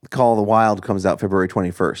Call of the Wild comes out February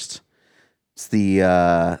 21st. It's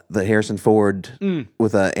the Harrison Ford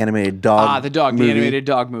with an animated dog. The animated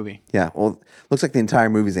dog movie. Yeah, well, looks like the entire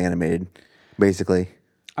movie's animated, basically.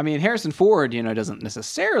 I mean, Harrison Ford, doesn't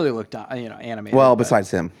necessarily look, animated. Well, but besides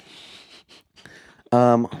him.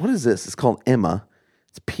 What is this? It's called Emma.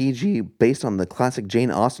 It's PG, based on the classic Jane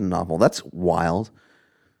Austen novel. That's wild.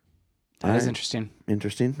 that is interesting.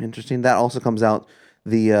 Interesting. That also comes out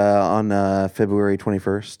on February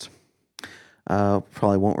 21st.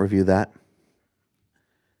 Probably won't review that.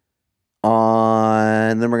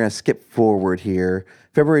 And then we're going to skip forward here.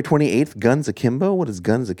 February 28th, Guns Akimbo. What is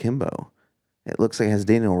Guns Akimbo? It looks like it has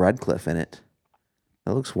Daniel Radcliffe in it.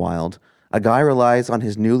 That looks wild. A guy relies on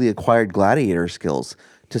his newly acquired gladiator skills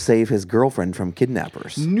to save his girlfriend from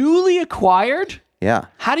kidnappers. Newly acquired? Yeah.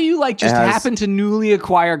 How do you happen to newly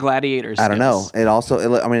acquire gladiators? I don't know. It also,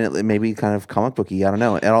 it may be kind of comic booky. I don't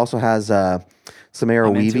know. It also has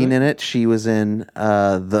Samara Weaving in it. She was in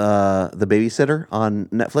the Babysitter on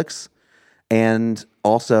Netflix, and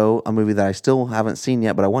also a movie that I still haven't seen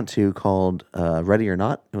yet, but I want to, called Ready or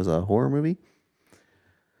Not. It was a horror movie.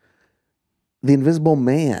 The Invisible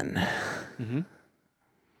Man. Mm-hmm.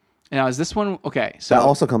 Now, is this one okay? So that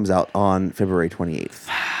also comes out on February 28th.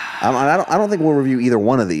 I don't think we'll review either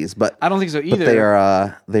one of these, but I don't think so either.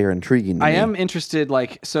 But they are intriguing to me. I am interested.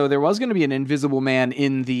 So there was going to be an Invisible Man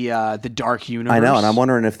in the Dark Universe. I know, and I'm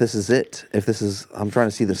wondering if this is it. I'm trying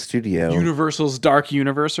to see the studio. Universal's Dark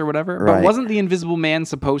Universe or whatever. Right. But wasn't the Invisible Man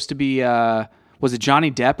supposed to be? Was it Johnny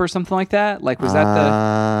Depp or something like that? Like was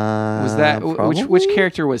that which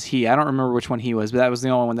character was he? I don't remember which one he was, but that was the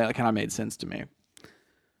only one that kind of made sense to me.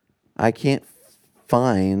 I can't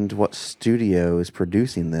find what studio is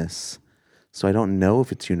producing this, so I don't know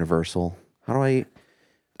if it's Universal. How do I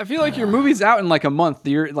feel like your movie's out in like a month.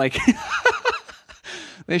 You're like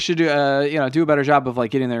they should do a better job of like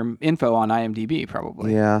getting their info on IMDb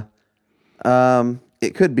probably. Yeah.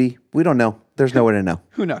 It could be. We don't know. There's no way to know.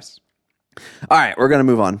 Who knows? All right, we're going to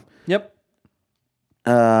move on. Yep.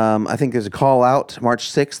 I think there's a call out March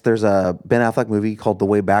 6th. There's a Ben Affleck movie called The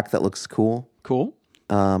Way Back that looks cool. Cool.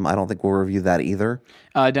 I don't think we'll review that either.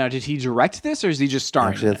 Now, did he direct this, or is he just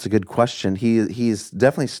starring? Actually, that's a good question. He's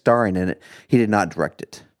definitely starring in it. He did not direct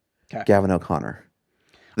it. Okay. Gavin O'Connor.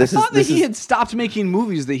 I thought that he had stopped making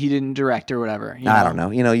movies that he didn't direct or whatever. I don't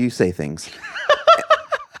know. You say things.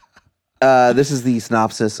 This is the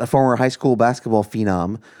synopsis. A former high school basketball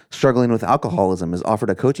phenom struggling with alcoholism is offered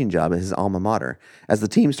a coaching job at his alma mater. As the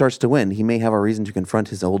team starts to win, he may have a reason to confront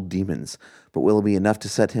his old demons, but will it be enough to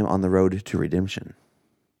set him on the road to redemption?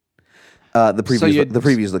 The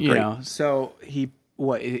previews look great. So he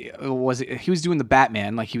was doing the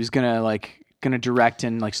Batman, like he was gonna direct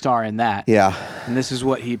and like star in that. Yeah. And this is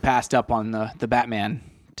what he passed up on the Batman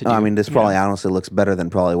to do. I mean, this probably honestly looks better than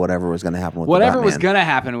probably whatever was going to happen with whatever the was Batman. going to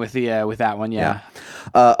happen with the with that one. Yeah.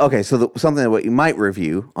 Okay, so something that what you might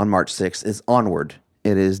review on March 6th is Onward.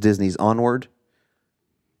 It is Disney's Onward.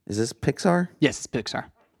 Is this Pixar? Yes, it's Pixar.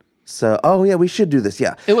 So, we should do this.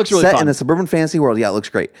 Yeah, it looks really set fun. in a suburban fantasy world. Yeah, it looks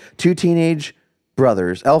great. Two teenage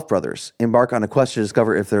elf brothers, embark on a quest to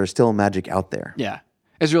discover if there is still magic out there. Yeah,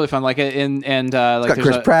 it's really fun. Like like it's got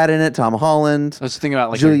Chris Pratt in it, Tom Holland. I was thinking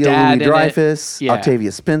about like Julia your dad Louis-Dreyfus,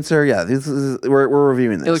 Octavia Spencer. Yeah, we're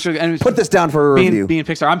reviewing this. It looks really, and put this down for a review. Being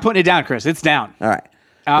Pixar, I'm putting it down, Chris. It's down. All right,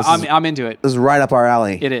 I'm into it. This is right up our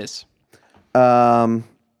alley. It is. All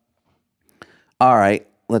right.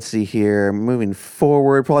 let's see here. Moving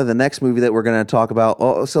forward, probably the next movie that we're going to talk about.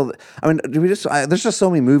 Oh, so I mean, do we just? There's just so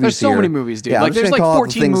many movies. There's so here. many movies, dude. Yeah, like there's like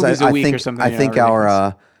 14 movies a week or something. I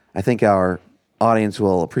think our audience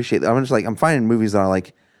will appreciate that. I'm finding movies that are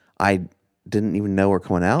like I didn't even know were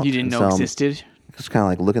coming out. You didn't know existed. Just kind of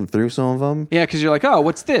like looking through some of them. Yeah, because you're like, oh,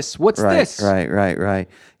 what's this? What's this? Right.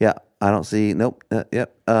 Yeah, I don't see. Nope.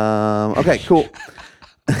 Yep. Okay, cool.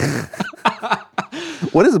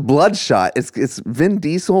 What is Bloodshot? It's Vin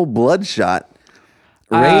Diesel Bloodshot.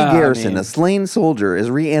 Ray Garrison, a slain soldier, is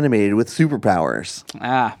reanimated with superpowers.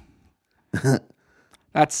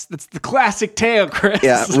 That's the classic tale, Chris.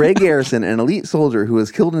 Yeah, Ray Garrison, an elite soldier who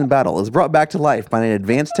was killed in battle, is brought back to life by an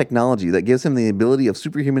advanced technology that gives him the ability of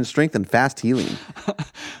superhuman strength and fast healing.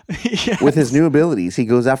 Yes. With his new abilities, he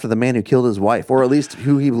goes after the man who killed his wife, or at least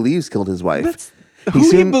who he believes killed his wife.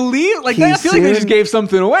 He believed? Like, I feel like they just gave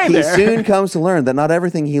something away there. He soon comes to learn that not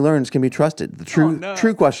everything he learns can be trusted. The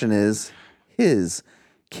true question is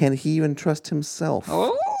can he even trust himself?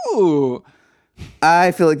 Oh.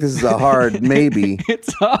 I feel like this is a hard maybe.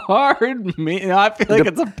 It's a hard maybe. No, I feel like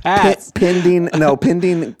it's a pass.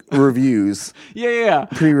 Pending reviews. Yeah.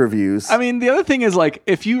 Pre-reviews. I mean, the other thing is, like,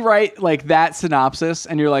 if you write like that synopsis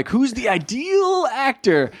and you're like, who's the ideal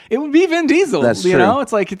actor? It would be Vin Diesel. That's you true. know,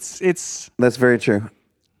 it's like it's. That's very true.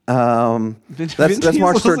 That's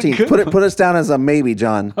March 13th. Put us down as a maybe,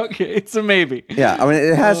 John. Okay, it's a maybe. Yeah, I mean,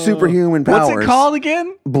 it has superhuman powers. What's it called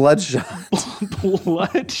again? Bloodshot.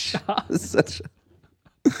 Bloodshot.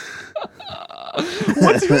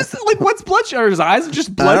 What's Bloodshot? Are his eyes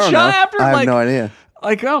just bloodshot after? I have no idea.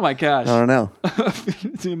 Like, oh my gosh. I don't know.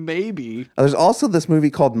 Maybe. There's also this movie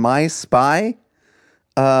called My Spy.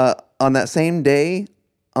 On that same day,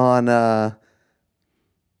 on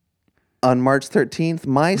March 13th,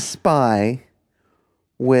 My Spy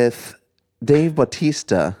with Dave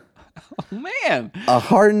Bautista. Oh, man. A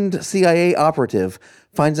hardened CIA operative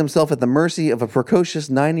finds himself at the mercy of a precocious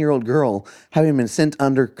 9-year-old girl having been sent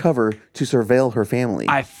undercover to surveil her family.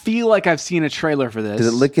 I feel like I've seen a trailer for this. Did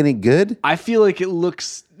it look any good? I feel like it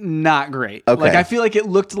looks not great. Okay. Like, I feel like it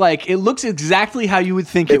looks exactly how you would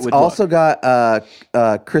think it would look. It's also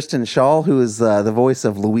got Kristen Shaw, who is the voice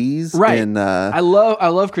of Louise. Right. In, I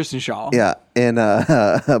love Kristen Shaw. Yeah. In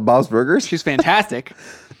Bob's Burgers. She's fantastic.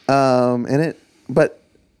 In it. But,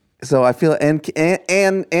 so I feel, and Ken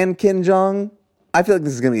Jeong. I feel like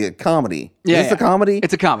this is going to be a comedy. Yeah, is this a comedy?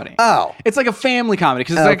 It's a comedy. Oh. It's like a family comedy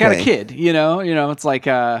because I got a kid, you know? It's like...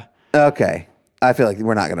 Okay. I feel like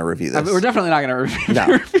we're not going to review this. I mean, we're definitely not going to review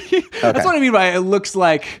No. Okay. That's what I mean by it looks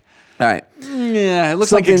like... All right. Yeah, it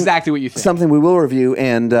looks like exactly what you think. Something we will review,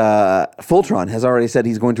 and Fultron has already said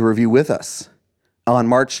he's going to review with us on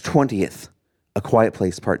March 20th, A Quiet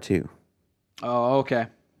Place Part 2. Oh, okay.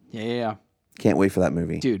 Yeah. Can't wait for that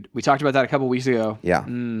movie. Dude, we talked about that a couple weeks ago. Yeah.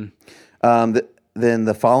 Then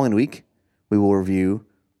the following week, we will review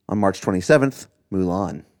on March 27th,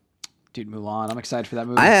 Mulan. Dude, Mulan. I'm excited for that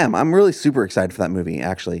movie. I am. I'm really super excited for that movie,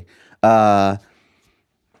 actually. I'm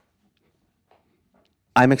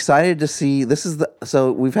excited to see.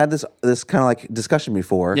 So we've had this kind of like discussion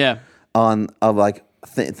before. Yeah.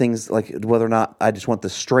 Things like whether or not I just want the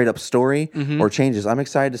straight up story or changes. I'm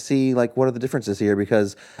excited to see like what are the differences here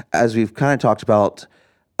because as we've kind of talked about.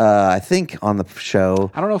 I think on the show.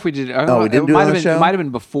 I don't know if we did. We didn't do it on the show? It might have been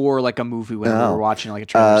before like a movie when we were watching like a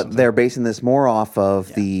trailer or something. They're basing this more off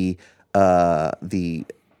of the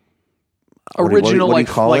original what do you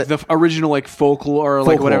call it? the original like folklore or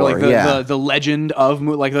like whatever like the legend of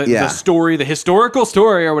like the story, the historical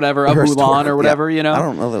story or whatever of Mulan or whatever, you know. I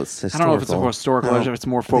don't know that it's historical. I don't know if it's more historical or if it's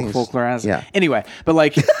more folklore as. Yeah. Anyway, but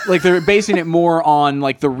like they're basing it more on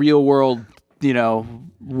like the real world, you know,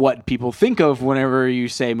 what people think of whenever you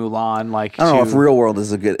say Mulan. Like I don't know if real world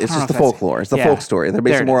is a good. It's just the folklore. It's the folk story. They're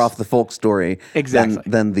basing more off the folk story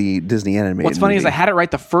than the Disney animated. What's funny is I had it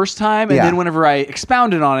right the first time, and then whenever I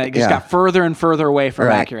expounded on it, it just got further and further away from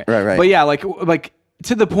accurate. Right. But yeah, like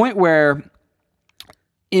to the point where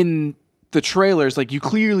in the trailers, like you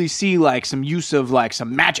clearly see like some use of like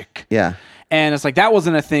some magic. Yeah. And it's like that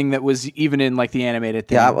wasn't a thing that was even in like the animated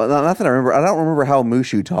thing. Yeah, well, not that I remember. I don't remember how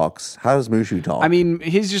Mushu talks. How does Mushu talk? I mean,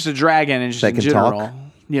 he's just a dragon and just in general. Talk?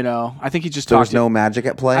 You know, I think he just there talked. was no magic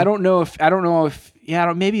at play. I don't know if.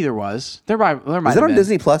 Yeah, maybe there was. There might. Is it on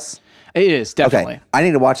Disney Plus? It is definitely. Okay, I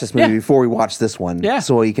need to watch this movie before we watch this one. Yeah.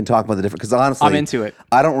 So you can talk about the different. Because honestly, I'm into it.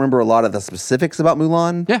 I don't remember a lot of the specifics about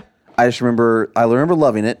Mulan. Yeah. I remember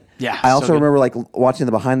loving it. Yeah. I also remember like watching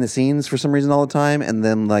the behind the scenes for some reason all the time, and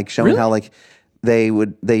then like showing how like they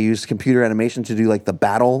used computer animation to do like the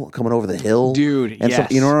battle coming over the hill, Dude, and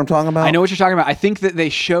yes. you know what I'm talking about? I know what you're talking about. I think that they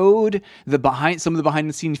showed some of the behind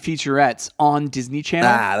the scenes featurettes on Disney Channel.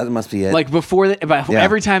 That must be it. Like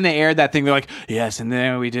every time they aired that thing, they're like, yes, and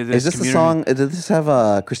then we did this. Is this a song? Did this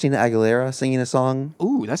have Christina Aguilera singing a song?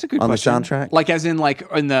 Ooh, that's a good on question. the soundtrack? Like as in like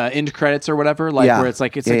in the end credits or whatever, like where it's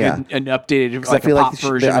like an updated like a pop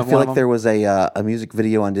version. I of feel one like of there was a music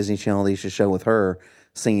video on Disney Channel they used to show with her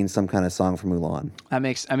singing some kind of song from Mulan. That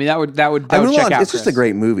would Mulan, check out. it's just a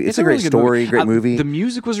great movie. It's a great really good story, great movie. The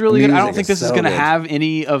music was really good. I don't Music think this is so going to good. have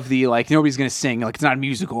any of the like nobody's going to sing. Like it's not a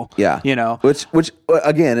musical. Yeah, you know. which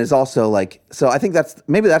again is also like, so I think that's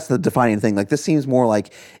the defining thing. Like this seems more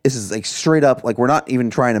like this is like straight up like we're not even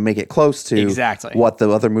trying to make it close to Exactly what the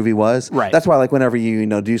other movie was. Right. That's why like whenever you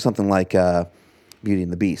do something like Beauty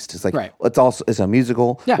and the Beast, it's like it's a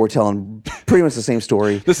musical. Yeah. We're telling pretty much the same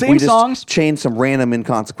story. The same we just songs. Change some random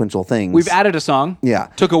inconsequential things. We've added a song. Yeah.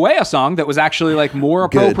 Took away a song that was actually like more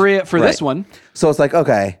appropriate for this one. So it's like,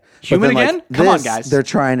 okay. But Human then, again? Come on, guys. They're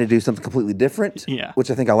trying to do something completely different. Yeah.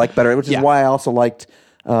 Which I think I like better, which is why I also liked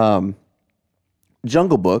Jungle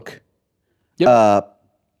Book. Yep.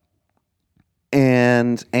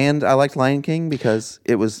 And I liked Lion King because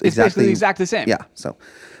it was It's basically the exact same. Yeah. So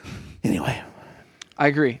anyway. I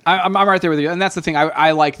agree. I'm right there with you. And that's the thing.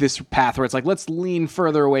 I like this path where it's like, let's lean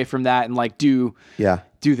further away from that and like do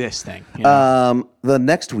this thing. You know? The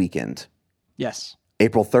next weekend, Yes.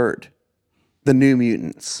 April 3rd, The New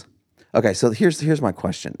Mutants. Okay, so here's my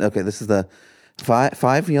question. Okay, this is the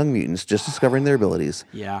five young mutants just discovering their abilities.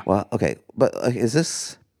 Yeah. Well, okay, but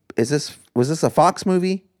was this a Fox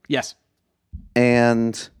movie? Yes.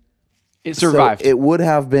 And It survived. So it would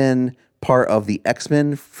have been part of the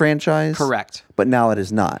X-Men franchise. Correct. But now it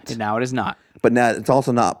is not. And now it is not. But now it's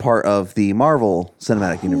also not part of the Marvel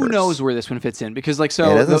Cinematic Universe. Who knows where this one fits in? Because like,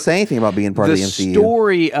 so it doesn't say anything about being part of the MCU. The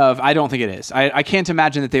story of, I don't think it is. I can't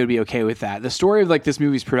imagine that they would be okay with that. The story of like this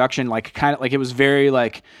movie's production, like kind of like it was very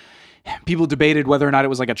like, people debated whether or not it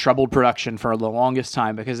was like a troubled production for the longest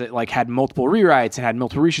time because it like had multiple rewrites and had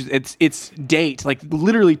multiple reshoots. Its date, like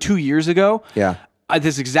literally 2 years ago. Yeah.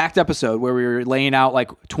 This exact episode where we were laying out like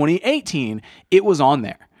 2018, it was on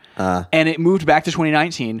there. And it moved back to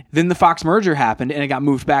 2019. Then the Fox merger happened, and it got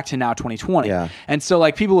moved back to now 2020. Yeah. And so,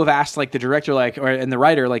 like, people have asked, like, the director, like, and the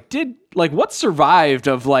writer, like, what survived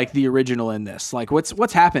of like the original in this? Like,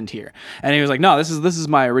 what's happened here? And he was like, no, this is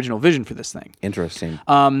my original vision for this thing. Interesting.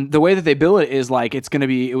 The way that they bill it is like it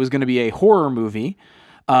was gonna be a horror movie.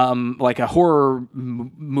 Like a horror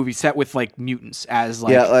movie set with like mutants as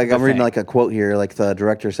like I'm reading like a quote here. Like the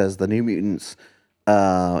director says, the New Mutants,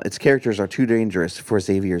 its characters are too dangerous for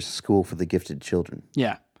Xavier's school for the gifted children.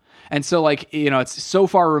 Yeah. And so, like, it's so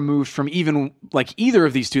far removed from even, like, either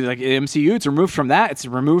of these two. Like, MCU, it's removed from that. It's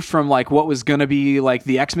removed from, like, what was going to be, like,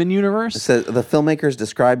 the X-Men universe. It says, the filmmakers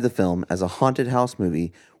described the film as a haunted house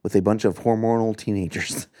movie with a bunch of hormonal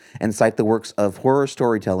teenagers and cite the works of horror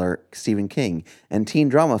storyteller Stephen King and teen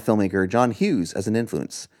drama filmmaker John Hughes as an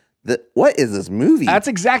influence. What is this movie? That's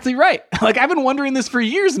exactly right. Like, I've been wondering this for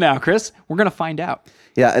years now, Chris. We're going to find out.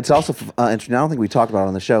 Yeah, it's also interesting. I don't think we talked about it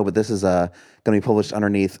on the show, but this is going to be published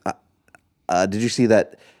underneath. Did you see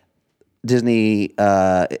that Disney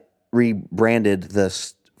rebranded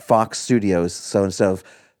the Fox Studios? So instead of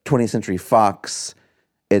 20th Century Fox,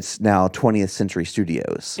 it's now 20th Century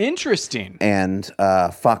Studios. Interesting. And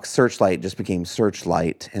Fox Searchlight just became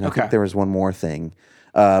Searchlight. And I think there was one more thing.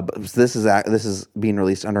 But this is being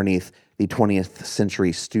released underneath the 20th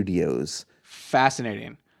Century Studios.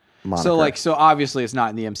 Fascinating. Moniker. So obviously it's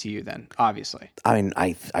not in the MCU then, obviously. I mean,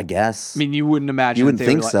 I guess. I mean, you wouldn't imagine. You wouldn't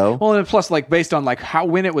think so. Well, and plus, like, based on, like,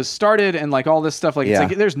 when it was started and, like, all this stuff, like, it's Yeah.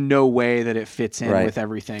 like, there's no way that it fits in with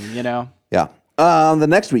everything, you know? Yeah. The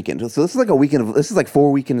next weekend. So this is like a weekend this is like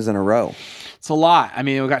 4 weekends in a row. It's a lot. I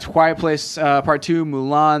mean, we got Quiet Place Part 2,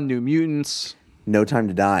 Mulan, New Mutants. No Time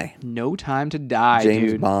to Die. No Time to Die,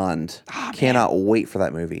 James dude. Bond. Cannot wait for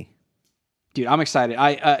that movie. Dude, I'm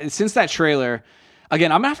excited. Since that trailer,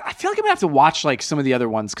 again, I feel like I'm gonna have to watch like some of the other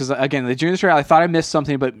ones because again, during the trailer, I thought I missed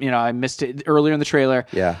something, but I missed it earlier in the trailer.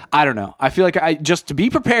 Yeah, I don't know. I feel like just to be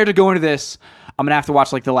prepared to go into this, I'm gonna have to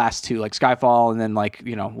watch like the last two, like Skyfall, and then like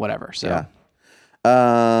whatever. So yeah.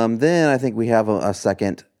 Then I think we have a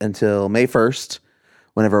second until May 1st,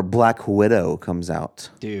 whenever Black Widow comes out.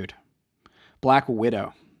 Dude, Black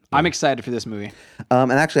Widow. I'm excited for this movie.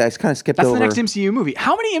 And actually, I kind of skipped That's over. the next MCU movie.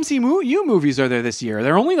 How many MCU movies are there this year?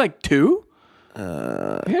 There are only like two.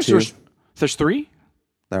 Two. There's three.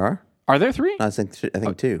 There are. Are there three? I think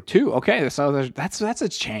two. Two. Okay, so that's a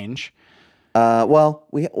change. Well,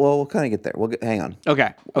 we'll kind of get there. Hang on.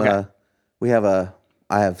 Okay.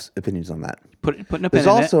 I have opinions on that. putting a pin There's in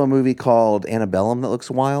also it. a movie called Antebellum that looks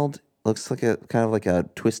wild. Looks like a kind of like a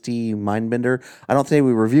twisty mind bender. I don't say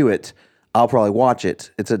we review it. I'll probably watch it.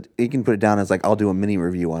 You can put it down as like I'll do a mini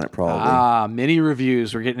review on it probably. Mini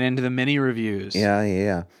reviews. We're getting into the mini reviews.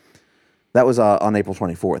 Yeah. That was on April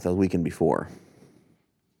 24th, a weekend before.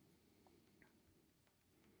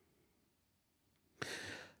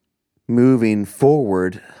 Moving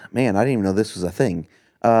forward, man, I didn't even know this was a thing.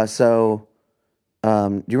 Do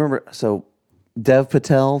you remember? So, Dev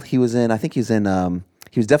Patel, he was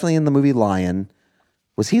definitely in the movie Lion.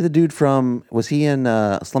 Was he the dude was he in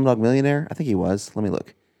Slumdog Millionaire? I think he was. Let me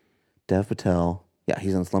look. Dev Patel. Yeah,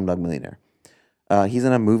 he's in Slumdog Millionaire. He's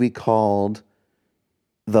in a movie called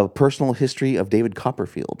The Personal History of David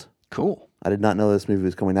Copperfield. Cool. I did not know this movie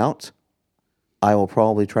was coming out. I will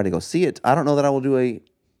probably try to go see it. I don't know that I will do a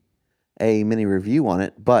mini review on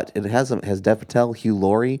it, but it has Dev Patel, Hugh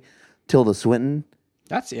Laurie, Tilda Swinton.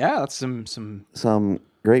 That's some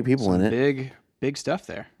Great people in it. Big stuff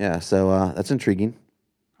there. Yeah, so that's intriguing.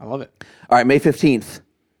 I love it. All right, May 15th,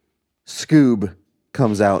 Scoob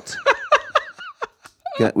comes out.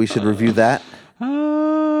 Yeah, we should review that.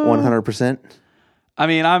 100%. I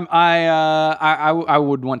mean, I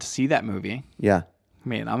would want to see that movie. Yeah. I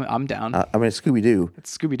mean, I'm down. Scooby Doo.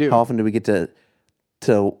 It's Scooby Doo. How often do we get to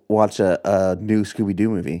watch a new Scooby Doo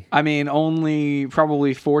movie? I mean, only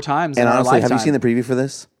probably 4 times. And in honestly, our have you lifetime. seen the preview for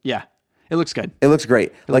this? Yeah, it looks good. It looks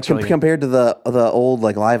great. looks really good. Compared to the old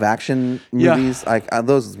like live action Yeah. movies,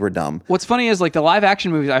 those were dumb. What's funny is like the live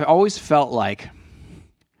action movies. I've always felt like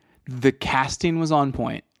the casting was on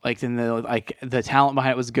point. Like then the talent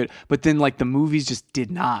behind it was good, but then like the movies just did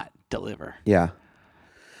not deliver. Yeah.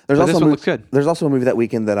 There's But also this one looks good. There's also a movie that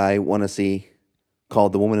weekend that I want to see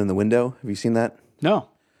called The Woman in the Window. Have you seen that? No.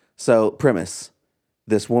 So, premise: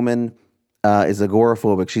 this woman is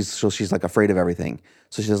agoraphobic. She's like afraid of everything,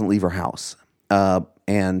 so she doesn't leave her house.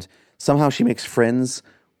 And somehow she makes friends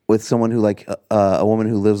with someone who like a woman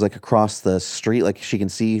who lives like across the street. Like she can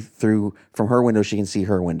see through from her window. She can see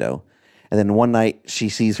her window. And then one night she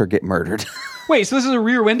sees her get murdered. Wait, so this is a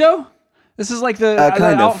Rear Window? This is like the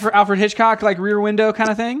Alfred Hitchcock like Rear Window kind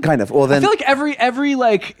of thing? Kind of. Well, then I feel like every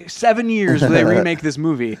like 7 years they remake this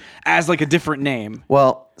movie as like a different name.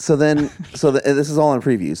 Well, this is all in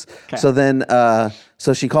previews. Okay. So then,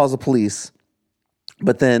 so she calls the police,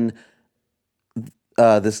 but then,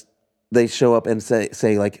 they show up and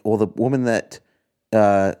say like, well, the woman that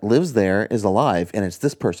lives there is alive, and it's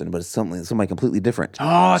this person, but it's somebody completely different.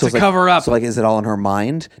 Oh, it's a like, cover up. So like, is it all in her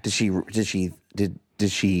mind? Did she?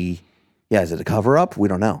 Yeah, is it a cover up? We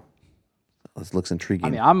don't know. This looks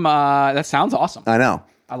intriguing. I mean, that sounds awesome. I know.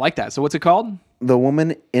 I like that. So what's it called? The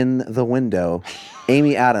Woman in the Window.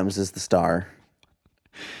 Amy Adams is the star.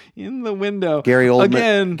 In the Window. Gary Oldman.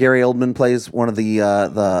 Again. Gary Oldman plays one of the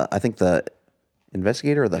I think the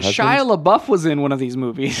investigator or the husband. Shia LaBeouf was in one of these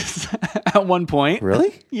movies at one point.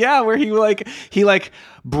 Really? Yeah, where he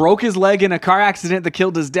broke his leg in a car accident that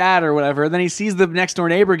killed his dad or whatever. Then he sees the next door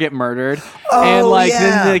neighbor get murdered, and then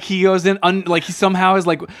like he goes in, he somehow is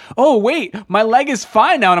like, oh wait, my leg is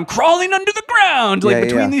fine now, and I'm crawling under the ground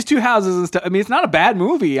between these two houses and stuff. I mean, it's not a bad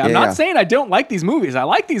movie. I'm not saying I don't like these movies. I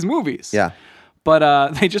like these movies. Yeah.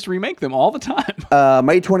 But they just remake them all the time.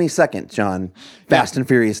 May 22nd, John. Fast and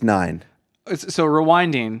Furious 9. So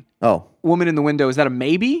rewinding. Oh. Woman in the Window, is that a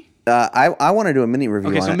maybe? I want to do a mini review.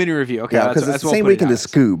 Okay, on so it. mini review. Okay, yeah, because it's the same weekend as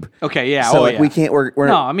Scoob. Okay, yeah. So we can't. We're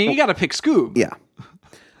no. I mean, you got to pick Scoob. Yeah.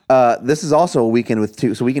 This is also a weekend with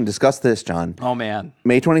 2, so we can discuss this, John. Oh man.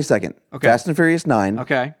 May 22nd. Okay. Fast and Furious 9.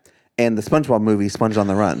 Okay. And the SpongeBob movie, Sponge on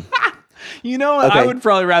the Run. You know what? I would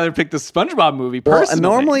probably rather pick the SpongeBob movie personally.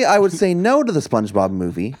 Well, normally I would say no to the SpongeBob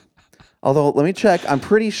movie. Although, let me check. I'm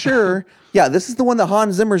pretty sure. Yeah, this is the one that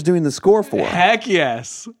Hans Zimmer's doing the score for. Heck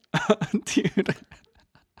yes. Dude.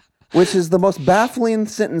 Which is the most baffling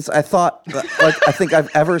sentence I think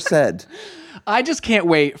I've ever said. I just can't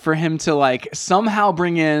wait for him to somehow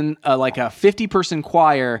bring in a 50-person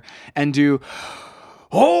choir and do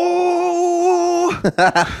who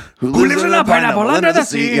lives in a pineapple under the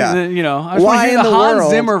sea. Yeah. You know, I just Why hear in the Hans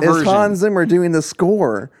world Zimmer is version. Hans Zimmer doing the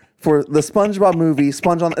score for the SpongeBob movie? It's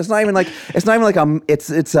not even like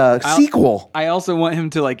it's a sequel. I also want him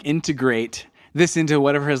to integrate this into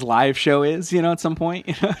whatever his live show is, at some point.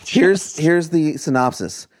 Here's the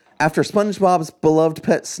synopsis. After SpongeBob's beloved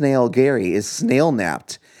pet snail, Gary, is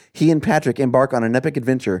snail-napped, he and Patrick embark on an epic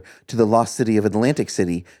adventure to the lost city of Atlantic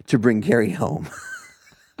City to bring Gary home.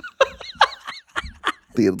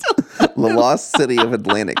 the lost city of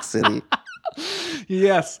Atlantic City.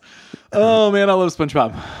 Yes. Oh, man, I love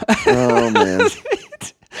SpongeBob. Oh, man.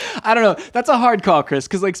 I don't know. That's a hard call, Chris,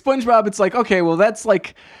 because SpongeBob, it's okay, well, that's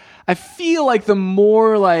I feel like the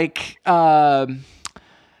more like I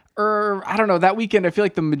don't know, that weekend I feel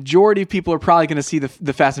like the majority of people are probably going to see the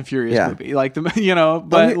Fast and Furious movie. Like the but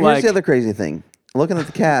here's like the other crazy thing. Looking at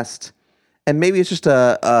the cast, and maybe it's just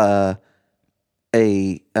a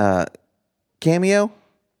cameo,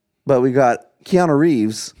 but we got Keanu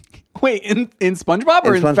Reeves. Wait, in SpongeBob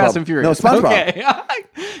or in SpongeBob. Fast and Furious? No, SpongeBob. Okay.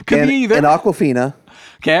 Could be either. And Aquafina.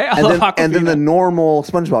 Okay, I love Aquafina. And then the normal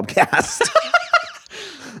SpongeBob cast.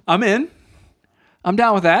 I'm in. I'm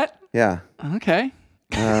down with that. Yeah. Okay.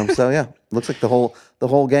 So yeah, looks like the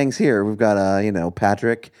whole gang's here. We've got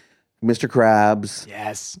Patrick, Mr. Krabs,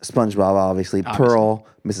 Yes. SpongeBob, obviously. Pearl,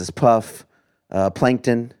 Mrs. Puff,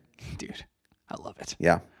 Plankton. Dude, I love it.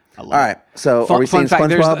 Yeah. I love All right. So Fun- are we fun saying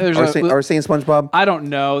fact, SpongeBob? Are we saying SpongeBob? I don't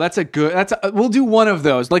know. We'll do one of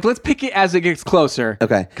those. Like, let's pick it as it gets closer.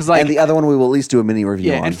 Okay. Because like, and the other one we will at least do a mini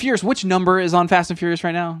review on. and Furious. Which number is on Fast and Furious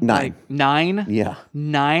right now? 9. Like 9. Yeah.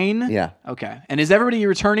 9. Yeah. Okay. And is everybody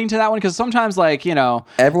returning to that one? Because sometimes, like Everyone-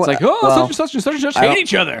 it's like such and such hate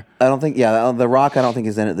each other. I don't think. Yeah, The Rock. I don't think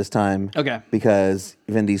is in it this time. Okay. Because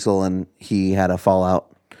Vin Diesel and he had a fallout.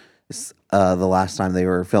 The last time they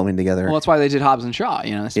were filming together. Well, that's why they did Hobbs and Shaw.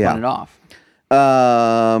 They spun it off.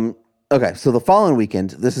 Okay, so the following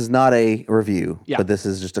weekend, this is not a review, Yeah. but this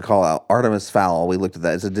is just a call out. Artemis Fowl. We looked at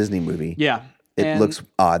that. It's a Disney movie. Yeah. It looks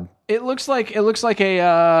odd. It looks like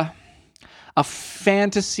a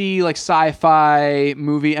fantasy, like sci-fi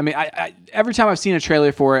movie. I mean, I every time I've seen a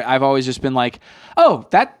trailer for it, I've always just been like, oh,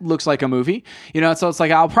 that looks like a movie. So it's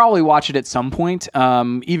like I'll probably watch it at some point,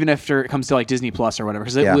 even after it comes to like Disney Plus or whatever,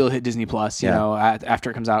 because it will hit Disney Plus,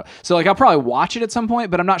 after it comes out. So like I'll probably watch it at some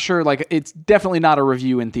point, but I'm not sure. Like it's definitely not a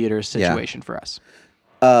review in theaters situation for us.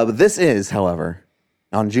 But this is, however,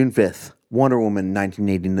 on June 5th, Wonder Woman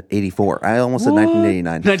 1984. I almost said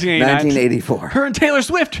 1989. 1984. Her and Taylor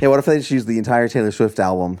Swift. Yeah, what if they just use the entire Taylor Swift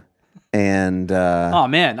album? And oh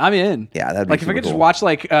man, I'm in. Yeah, that'd be like if I could just watch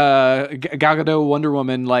like Gal Gadot Wonder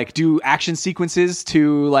Woman like do action sequences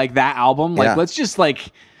to like that album. Like let's just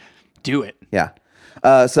like do it. Yeah.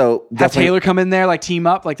 So have Taylor come in there, like team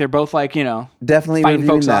up, like they're both like definitely fighting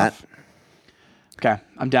folks that. off. Okay,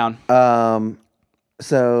 I'm down.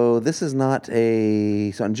 So this is not so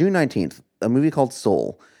on June 19th, a movie called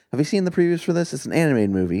Soul. Have you seen the previews for this? It's an animated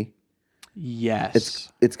movie.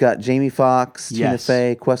 Yes. It's got Jamie Foxx, Tina Yes.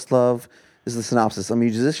 Fey, Questlove. This is the synopsis. A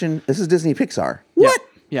musician. This is Disney Pixar. What?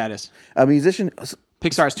 Yeah, it is. A musician.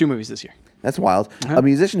 Pixar has 2 movies this year. That's wild. A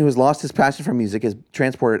musician who has lost his passion for music is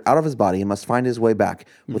transported out of his body and must find his way back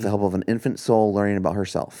with the help of an infant soul learning about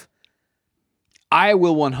herself. I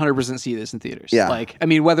will 100% see this in theaters. Yeah. Like, I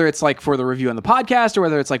mean, whether it's like for the review on the podcast or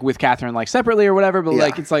whether it's like with Catherine like separately or whatever, but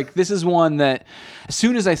like, it's like, this is one that as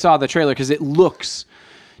soon as I saw the trailer, because it looks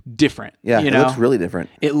different. Yeah, it looks really different.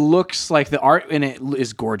 It looks like the art in it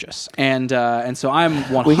is gorgeous. And so I'm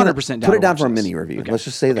 100% down. Put it down to for a watch this. mini review. Okay. Let's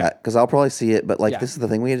just say that because I'll probably see it. But like, Yeah. this is the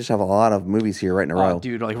thing. We just have a lot of movies here right in a row.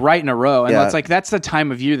 Dude, like right in a row. And Yeah. it's like, that's the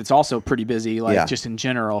time of year that's also pretty busy, like Yeah. just in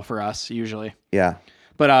general for us usually. Yeah.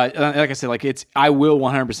 But like I said, like I will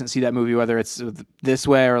 100% see that movie, whether it's this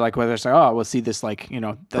way or like whether it's like, oh, we'll see this like,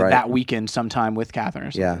 that weekend sometime with Catherine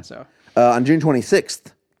or something. Yeah. So, On June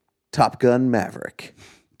 26th, Top Gun Maverick.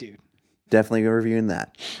 dude, Definitely reviewing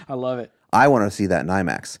that. I love it. I want to see that in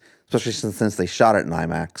IMAX, especially since they shot it in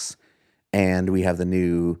IMAX, and we have the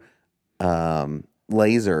new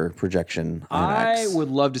laser projection I IMAX. would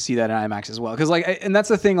love to see that in IMAX as well. Cause like, and that's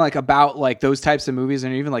the thing, like about like those types of movies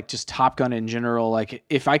and even like just Top Gun in general. Like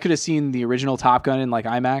if I could have seen the original Top Gun in like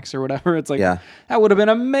IMAX or whatever, it's like, that would have been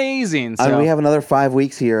amazing. So we have another 5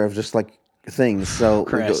 weeks here of just like things. So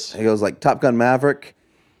Chris. it goes like Top Gun Maverick.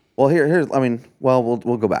 Well, here's. I mean, well,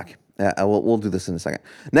 we'll go back. We'll do this in a second.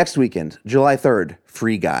 Next weekend, July 3rd,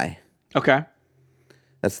 Free Guy. okay.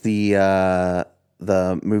 That's the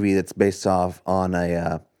movie that's based off on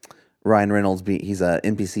a Ryan Reynolds. He's a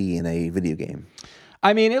NPC in a video game.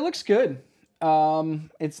 I mean, it looks good.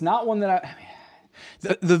 It's not one that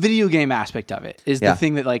the video game aspect of it is the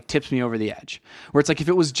thing that like tips me over the edge. Where it's like if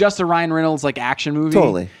it was just a Ryan Reynolds like action movie,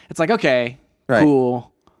 Totally. it's like okay, Right. cool.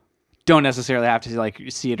 Don't necessarily have to like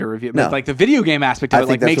see it or review it. But No. like the video game aspect of I it think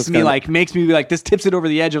like that's makes what's me gonna- be like this tips it over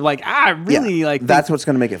the edge of like really like that's what's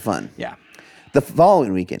going to make it fun. yeah. The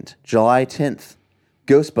following weekend, July 10th,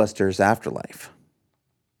 Ghostbusters Afterlife.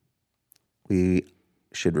 We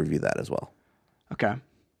should review that as well. Okay.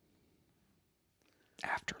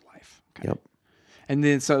 Afterlife. Okay. Yep. And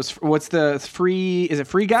then, so what's the free? Is it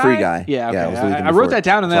Free Guy? Free Guy. Yeah. Okay. Yeah, it was the weekend I wrote before, that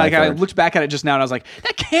down, and then July like I 3rd. looked back at it just now, and I was like,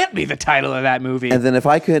 that can't be the title of that movie. And then if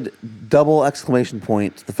I could double exclamation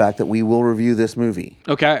point the fact that we will review this movie,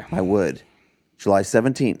 Okay. I would. July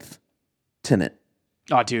 17th, Tenet.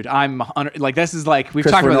 Oh, dude, like this is like we've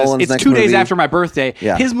Christopher talked about Nolan's this. It's next 2 days movie. after my birthday.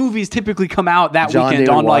 Yeah. His movies typically come out that John weekend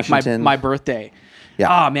David on like Washington. my birthday.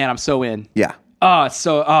 Yeah. Oh man, I'm so in. Yeah, Oh it's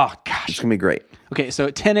gosh. gonna be great. Okay, so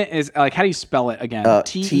Tenet is like, how do you spell it again?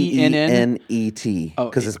 Tenet, Oh,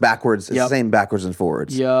 because it's backwards. It's Yep. the same backwards and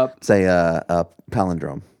forwards. Yep. It's a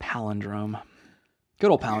palindrome. Palindrome. Good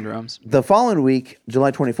old palindromes. The following week,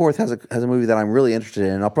 July 24th, has a movie that I'm really interested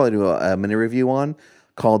in. I'll probably do a mini review on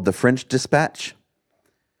called The French Dispatch.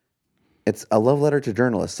 It's a love letter to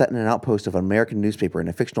journalists set in an outpost of an American newspaper in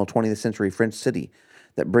a fictional 20th century French city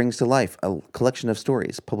that brings to life a collection of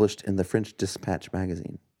stories published in the French Dispatch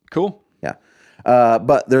magazine. Cool. Yeah.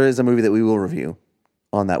 But there is a movie that we will review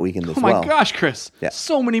on that weekend as Oh my well. gosh, Chris. Yeah.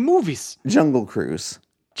 So many movies. Jungle Cruise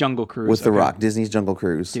Jungle Cruise. with The okay. Rock. Disney's Jungle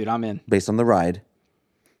Cruise. Dude, I'm in. Based on The Ride.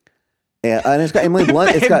 And it's got Emily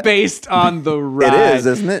Blunt. It's got, Based on the ride. It is,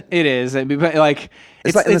 isn't it? It is. But like,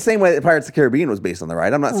 It's like in the same way that Pirates of the Caribbean was based on The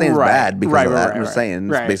Ride. I'm not saying it's bad because of that. I'm just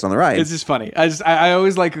saying it's based on The Ride. It's just funny. I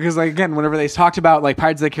always like, because like, again, whenever they talked about like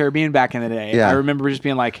Pirates of the Caribbean back in the day, Yeah. I remember just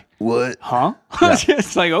being like, What? huh?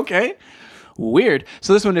 It's like, okay. Weird.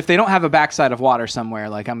 So this one, if they don't have a backside of water somewhere,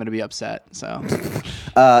 like I'm going to be upset. So,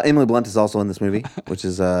 Emily Blunt is also in this movie, which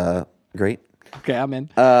is great. okay, I'm in.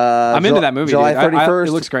 I'm into that movie. July Dude. 31st.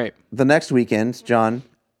 It looks great. The next weekend, John,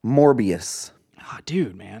 Morbius. Oh,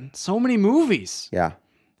 dude, man. So many movies. Yeah.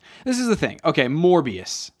 This is the thing. Okay,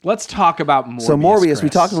 Morbius. Let's talk about Morbius. So Morbius, we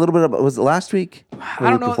Chris. talked a little bit about, was it last week? Or I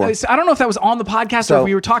don't the week know. before? I don't know if that was on the podcast or So- if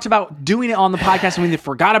we were talked about doing it on the podcast and we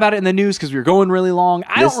forgot about it in the news because we were going really long.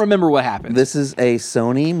 I don't remember what happened. This is a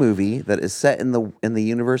Sony movie that is set in the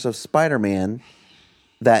universe of Spider-Man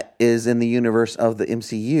that is in the universe of the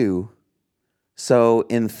MCU. So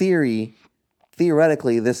in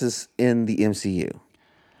theoretically, this is in the MCU.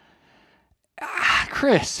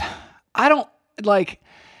 Chris, I don't like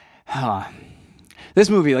this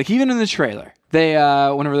movie. Like even in the trailer, they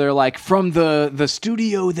whenever they're like from the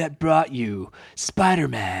studio that brought you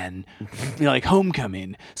Spider-Man, like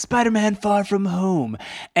Homecoming, Spider-Man Far From Home,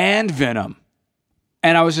 and Venom,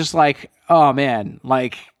 and I was just like, oh man,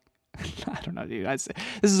 like. I don't know, dude. This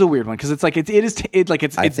is a weird one because it's like it's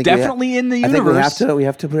definitely in the universe. I think we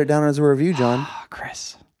have to put it down as a review, John.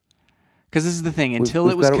 Chris, because this is the thing. Until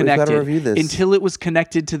we've it was gotta- we've gotta connected, review this. until it was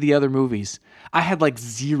connected to the other movies, I had like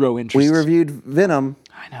zero interest. We reviewed Venom.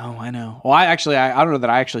 I know. Well, I don't know that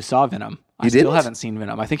I actually saw Venom. I still didn't? haven't seen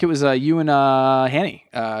Venom. I think it was you and Hanny.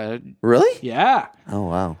 Really? Yeah. Oh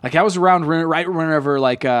wow. Like I was around right whenever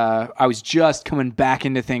like I was just coming back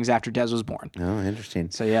into things after Des was born. Oh, interesting.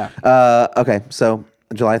 So yeah. Okay, so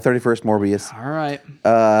July 31st, Morbius. All right.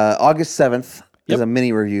 August 7th is Yep. a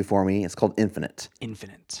mini review for me. It's called Infinite.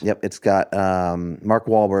 Infinite. Yep, it's got Mark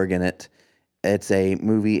Wahlberg in it. It's a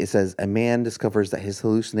movie. It says a man discovers that his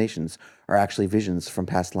hallucinations are actually visions from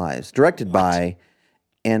past lives. Directed by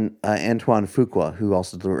Antoine Fuqua, who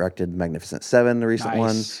also directed Magnificent Seven, the recent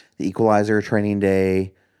one, The Equalizer, Training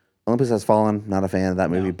Day, Olympus Has Fallen. Not a fan of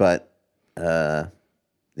that movie, but the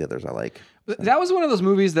others I like. That was one of those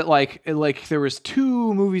movies that like there was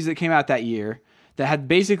 2 movies that came out that year that had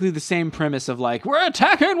basically the same premise of like we're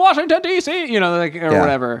attacking Washington D.C. You know, like or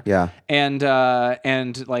whatever. Yeah.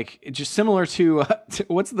 And like just similar to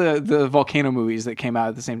what's the volcano movies that came out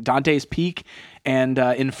at the same Dante's Peak and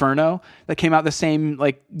Inferno that came out the same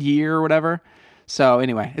like year or whatever. So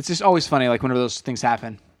anyway, it's just always funny like whenever those things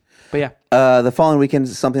happen. But yeah. The following weekend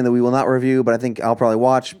is something that we will not review, but I think I'll probably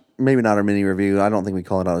watch. Maybe not a mini review. I don't think we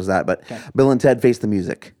call it out as that, but Bill and Ted Face the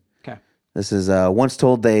Music. Okay. This is once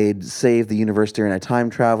told they'd save the universe during a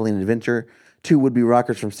time-traveling adventure. 2 would-be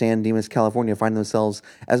rockers from San Dimas, California find themselves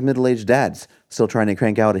as middle-aged dads, still trying to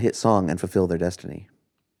crank out a hit song and fulfill their destiny.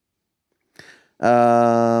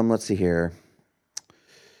 Let's see here.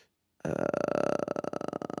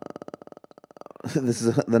 This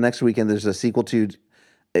is the next weekend. There's a sequel to...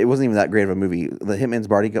 It wasn't even that great of a movie. The Hitman's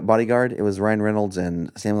Bodyguard. It was Ryan Reynolds and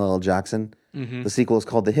Samuel L. Jackson. Mm-hmm. The sequel is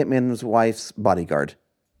called The Hitman's Wife's Bodyguard.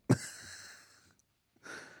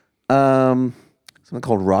 Something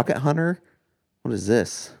called Rocket Hunter. What is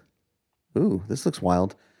this? Ooh, this looks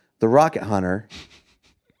wild. The Rocket Hunter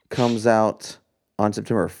comes out on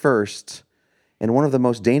September 1st in one of the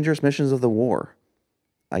most dangerous missions of the war.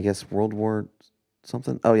 I guess World War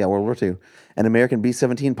something? Oh, yeah, World War II. An American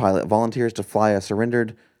B-17 pilot volunteers to fly a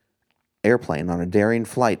surrendered airplane on a daring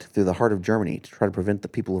flight through the heart of Germany to try to prevent the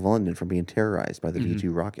people of London from being terrorized by the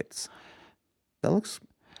V-2 rockets. That looks cool.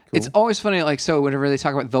 It's always funny, like, so whenever they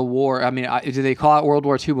talk about the war, I mean, do they call out World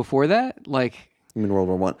War II before that? Like, You mean World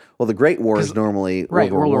War One? Well, the Great War is normally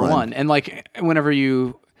right, World War One. And like, whenever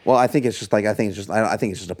you... Well, I think it's just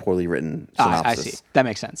a poorly written synopsis. I see. That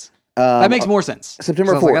makes sense. That makes more sense.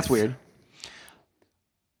 September So I was like, 4th. that's weird.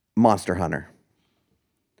 Monster Hunter.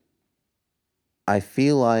 I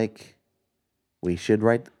feel like we should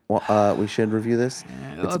review this.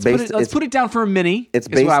 Let's put it down for a mini. It's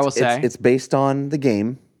is based. what I will say. It's based on the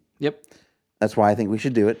game. Yep. That's why I think we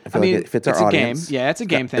should do it. I feel like it fits our it's a audience. game. Yeah, it's a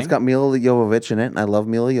game thing. It's got Mila Jovovich in it, and I love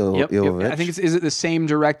Mila Yep. Jovovich. I think is it the same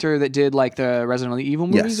director that did like the Resident Evil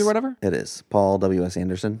movies or whatever? It is Paul W.S.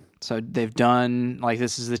 Anderson. So they've done like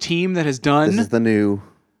this is the team that has done This is the new,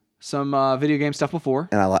 some video game stuff before.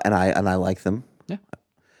 and I like them. Yeah.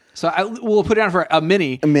 So we'll put it down for a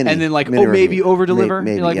mini, and then like mini maybe review. over deliver.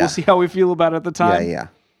 Maybe, Like yeah. we'll see how we feel about it at the time. Yeah.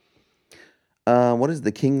 What is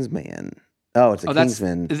the Kingsman? Oh, it's a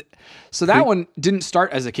Kingsman. So that one didn't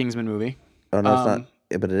start as a Kingsman movie. Oh no, it's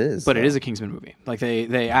not. But it is. But it is a Kingsman movie. Like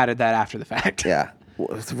they added that after the fact. Yeah.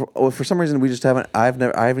 Well, for some reason, we just haven't. I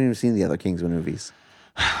haven't even seen the other Kingsman movies.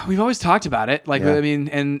 We've always talked about it. Like Yeah. I mean,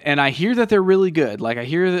 and I hear that they're really good. Like I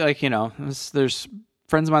hear that, like there's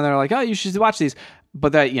friends of mine that are like, oh, you should watch these,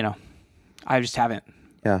 but that I just haven't.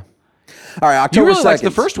 Yeah. All right, You October really 2nd. liked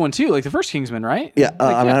the first one too, like the first Kingsman, right? Yeah.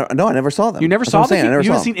 No, I never saw them. You never That's saw what I'm the saying, I never You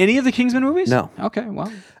saw haven't seen any of the Kingsman movies? No. Okay,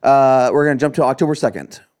 well. We're gonna jump to October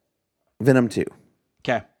 2nd. Venom 2.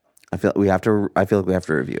 Okay. I feel like we have to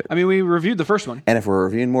review it. I mean, we reviewed the first one. And if we're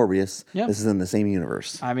reviewing Morbius, Yeah. this is in the same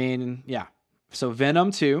universe. I mean, yeah. So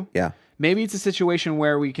Venom 2. Yeah. Maybe it's a situation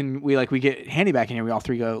where we get Handy back in here. We all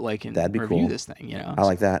three go like and That'd be review cool. this thing. You know, I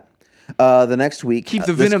like that. The next week, keep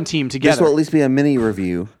the Venom team together. This will at least be a mini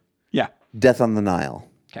review. Yeah. Death on the Nile.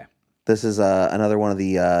 Okay. This is another one of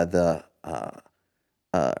the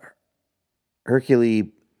Hercule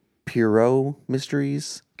Poirot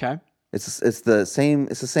mysteries. Okay. It's the same.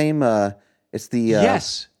 It's the same. It's the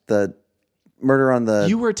Yes. the Murder on the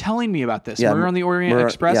You were telling me about this. Murder on the Orient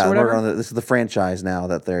Express yeah, or whatever. this is the franchise now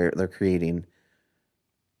that they're creating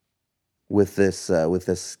with this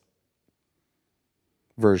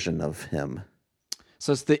version of him.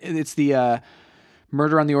 So it's the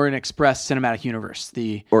Murder on the Orient Express cinematic universe.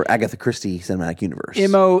 The Or Agatha Christie cinematic universe.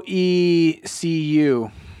 MOECU.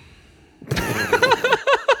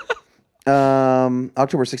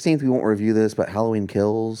 October 16th, we won't review this, but Halloween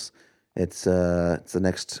Kills. It's the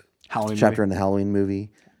next Halloween chapter in the Halloween movie.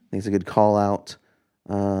 I think it's a good call out.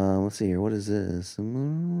 Let's see here. What is this?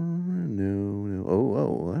 No.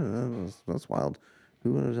 Oh, that's wild.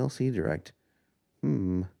 Who else he direct?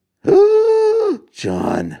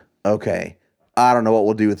 John. Okay. I don't know what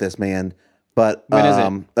we'll do with this, man. But When is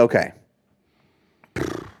it? Okay.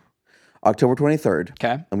 October 23rd.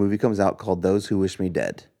 Okay. A movie comes out called Those Who Wish Me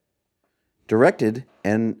Dead. Directed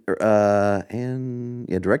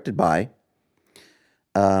directed by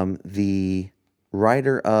the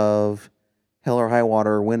writer of Hell or High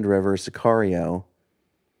Water, Wind River, Sicario.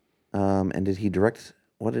 And did he direct?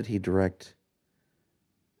 What did he direct?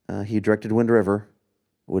 He directed Wind River.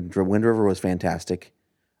 Wind River was fantastic.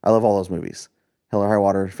 I love all those movies. Hell or High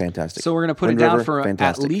Water, fantastic. So we're gonna put Wind it down River, for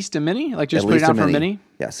fantastic. at least a mini. Like just At put it least down for a mini.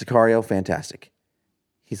 Yeah, Sicario, fantastic.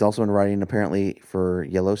 He's also been writing apparently for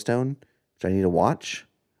Yellowstone, which I need to watch.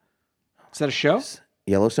 Is that a show?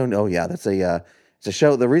 Yellowstone. Oh yeah, that's it's a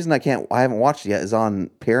show. The reason I haven't watched it yet is on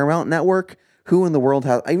Paramount Network. Who in the world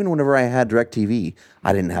has? Even whenever I had DirecTV,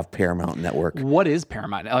 I didn't have Paramount Network. What is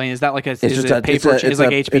Paramount? I mean, is that like a? It's is just it paid for? Is like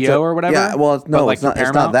HBO or whatever? Yeah, well, But no, like it's not. for It's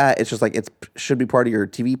not Paramount? that. It's just like should be part of your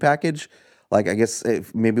TV package. Like I guess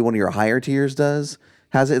if maybe one of your higher tiers has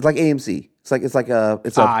it. It's like AMC. It's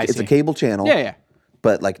I a see. cable channel. Yeah.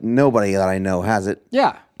 But like nobody that I know has it.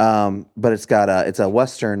 Yeah. But it's a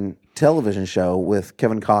Western television show with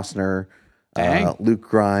Kevin Costner, Dang. Luke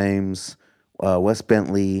Grimes, Wes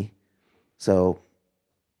Bentley. So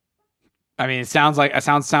I mean, it sounds like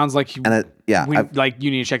you. and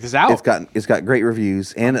you need to check this out. it's got great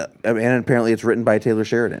reviews and apparently it's written by Taylor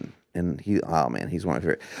Sheridan. And he's one of my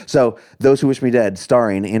favorite. So, Those Who Wish Me Dead,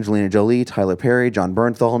 starring Angelina Jolie, Tyler Perry, John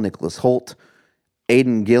Bernthal, Nicholas Hoult,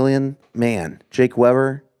 Aidan Gillen, Jake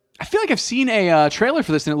Weber. I feel like I've seen a trailer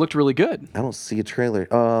for this and it looked really good. I don't see a trailer.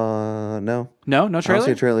 No. No I don't see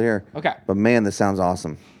trailer. a trailer here. Okay, But man, this sounds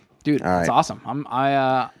awesome. dude, All that's right. awesome.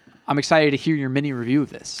 I'm excited to hear your mini review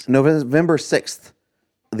of this. November 6th,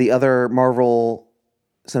 the other Marvel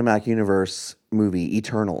Cinematic Universe movie,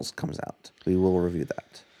 Eternals, comes out. We will review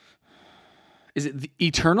that. Is it the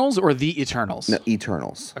Eternals or the Eternals? No,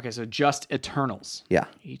 Eternals. Okay, so just Eternals. Yeah.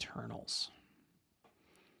 Eternals.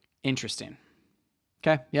 Interesting.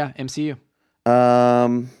 Okay, yeah, MCU.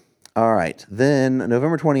 All right. Then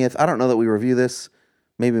November 20th, I don't know that we review this.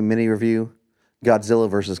 Maybe a mini review. Godzilla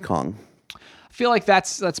versus Kong. I feel like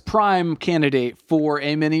that's prime candidate for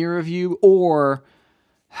a mini review or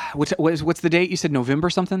What's the date? You said November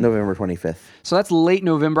something? November 25th. So that's late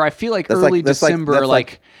November. I feel like That's early that's December. that's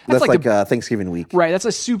like the- Thanksgiving week. right. That's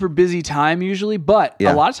a super busy time usually, but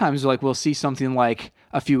Yeah. a lot of times like we'll see something like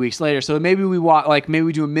a few weeks later. So maybe maybe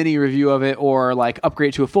we do a mini review of it or like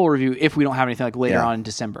upgrade to a full review if we don't have anything like later Yeah. on in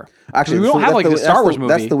December. Actually, we don't so have that's like the Star Wars movie.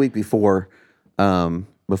 That's the week before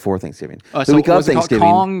Thanksgiving. The So week of was it called Thanksgiving.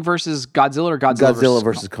 Kong versus Godzilla or Godzilla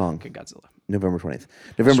versus Kong. Okay, Godzilla. November 20th.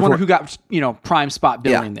 Just November wonder 20th. who got prime spot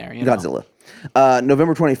billing there. You know? Godzilla.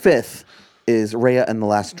 November 25th is Raya and the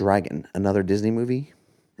Last Dragon, another Disney movie.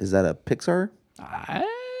 Is that a Pixar?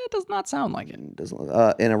 It does not sound like it. Doesn't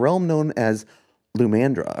in a realm known as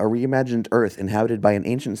Lumandra, a reimagined Earth inhabited by an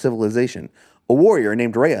ancient civilization. A warrior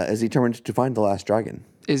named Raya is determined to find the last dragon.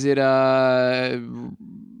 Is it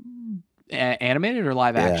animated or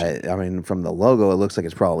live action? Yeah, I mean, from the logo, it looks like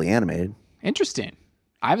it's probably animated. Interesting.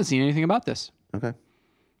 I haven't seen anything about this. Okay.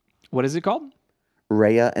 What is it called?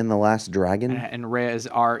 Raya and the Last Dragon. And Rhea is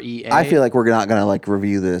REA. I feel like we're not gonna like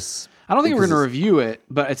review this. I don't think we're because going to review it,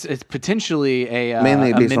 but it's potentially a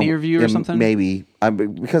based mini on- review or something. Maybe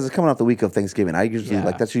because it's coming off the week of Thanksgiving. I usually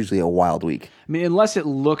Yeah. that's usually a wild week. I mean, unless it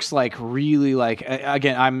looks like really like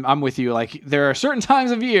again, I'm with you. Like there are certain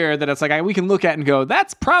times of year that it's like we can look at and go,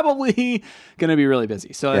 that's probably going to be really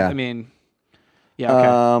busy. So Yeah. I mean, yeah, okay.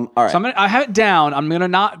 All right. So I have it down. I'm gonna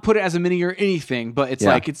not put it as a mini or anything, but it's Yeah.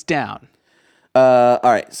 like it's down. All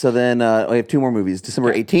right. So then we have two more movies.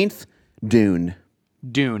 December 18th, Dune.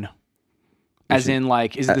 Dune. As in,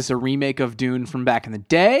 like, is this a remake of Dune from back in the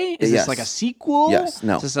day? Is Yes. this like a sequel? Yes.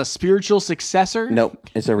 No. Is this a spiritual successor? Nope,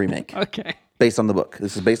 it's a remake Okay. based on the book.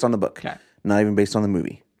 This is based on the book, Okay. not even based on the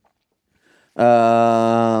movie.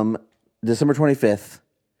 December 25th,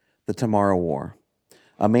 The Tomorrow War.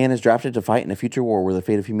 A man is drafted to fight in a future war where the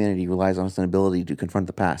fate of humanity relies on his ability to confront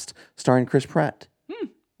the past. Starring Chris Pratt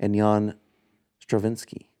and Jan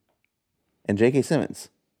Stravinsky and J.K. Simmons.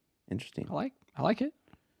 Interesting. I like it.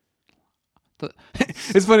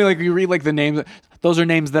 It's funny, like you read like the names. Those are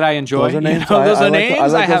names that I enjoy. Those are names. You know, those I are like names. I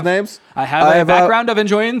like those have names. I have a background of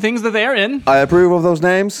enjoying things that they are in. I approve of those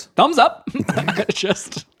names. Thumbs up.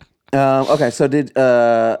 Just Okay, so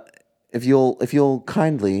if you'll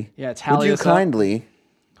kindly, Yeah, tally would you us up. kindly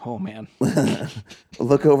oh man.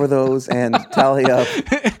 look over those and tally up?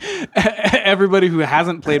 Everybody who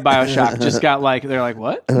hasn't played BioShock just got like they're like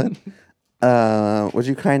what? Would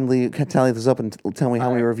you kindly tally this up and tell me how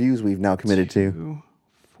many reviews we've now committed to? 2,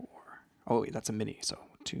 4. Oh wait, that's a mini. So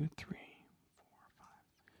 2, 3, 4, 5.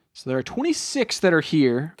 So there are 26 that are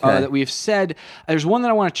here that we've said. There's one that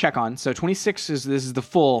I want to check on. So 26 is the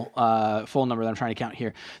full number that I'm trying to count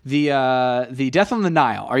here. The Death on the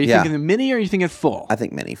Nile. Are you thinking the mini or are you thinking full? I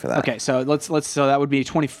think many for that. Okay, so let's so that would be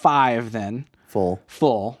 25 then. Full.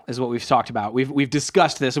 Full is what we've talked about. We've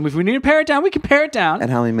discussed this, and if we need to pare it down, we can pare it down. And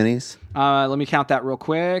how many minis? Let me count that real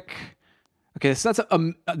quick. Okay, so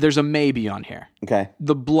that's there's a maybe on here. Okay.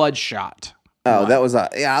 The Bloodshot. Oh, that was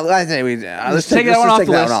yeah. I say we let's Take that one off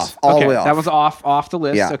the list. off, all okay, the way off. that was off the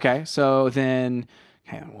list. Yeah. Okay, so then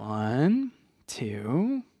 1,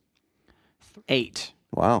 2, 8.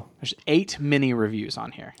 Wow. There's 8 mini reviews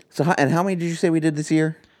on here. So how many did you say we did this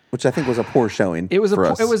year? Which I think was a poor showing. It was for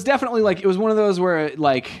us. it was definitely like it was one of those where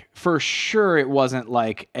like for sure it wasn't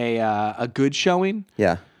like a good showing.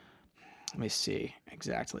 Yeah. Let me see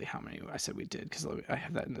exactly how many I said we did because I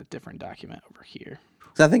have that in a different document over here.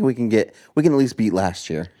 So I think we can at least beat last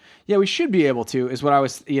year. Yeah, we should be able to. Is what I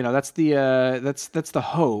was. That's the that's the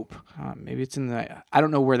hope. Maybe it's in the. I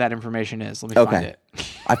don't know where that information is. Let me find it.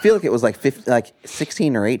 I feel like it was like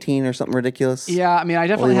 16 or 18 or something ridiculous. Yeah, I mean, I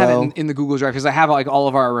definitely have it in the Google Drive because I have like all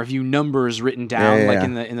of our review numbers written down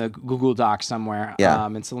in the Google Doc somewhere. Yeah.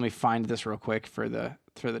 And so let me find this real quick for the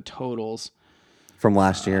totals From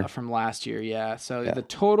last year. from last year. Yeah. So the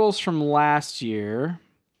totals from last year.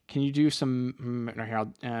 Can you do some?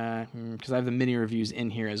 Because I have the mini reviews in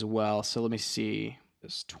here as well. So let me see.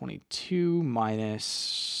 It's 22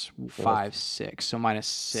 minus 5, 6. So minus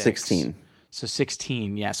 6. 16. So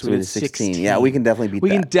 16. Yeah. So we did 16. Yeah, we can definitely beat that. We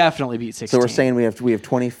can definitely beat 16. So we're saying we have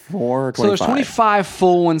 24 or 25. So there's 25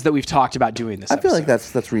 full ones that we've talked about doing this. I feel like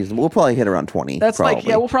episode. that's reasonable. We'll probably hit around 20. That's probably. like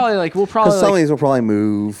we'll probably Because some of these will probably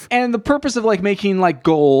move. And the purpose of like making like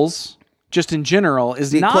goals just in general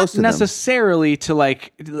is Get close not to them. necessarily to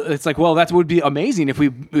like it's like, well, that would be amazing if we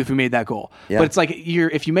made that goal. Yeah. But it's like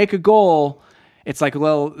if you make a goal, it's like,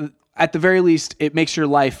 well, at the very least it makes your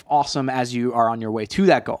life awesome as you are on your way to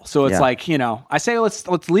that goal. So it's like, I say let's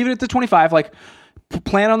leave it at the 25, like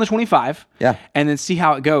plan on the 25 and then see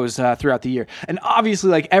how it goes throughout the year. And obviously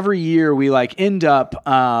like every year we like end up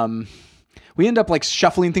we end up like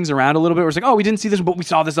shuffling things around a little bit. We're like, oh, we didn't see this, but we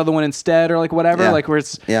saw this other one instead, or like whatever. Yeah. Like where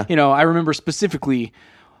it's, Yeah. you know, I remember specifically,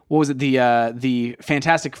 what was it, the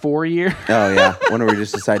Fantastic Four year? Oh yeah, when we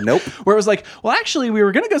just decide nope. Where it was like, well, actually, we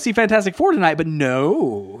were going to go see Fantastic Four tonight, but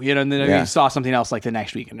no, you know, and then Yeah. we saw something else like the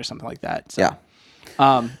next weekend or something like that. So, Yeah.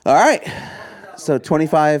 All right. So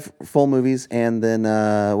 25 full movies, and then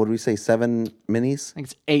what did we say? 7 minis? I think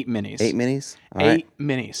it's 8 minis. 8 minis? All 8 right.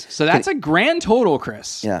 minis. So that's a grand total,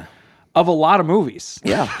 Chris, Yeah. of a lot of movies.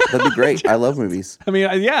 Yeah. That'd be great. I love movies. I mean,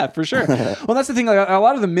 yeah, for sure. Well, that's the thing. Like a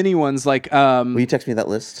lot of the mini ones, like, Will you text me that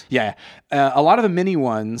list? yeah, a lot of the mini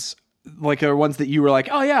ones, like, are ones that you were like,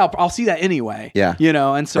 oh yeah, I'll see that anyway. Yeah. you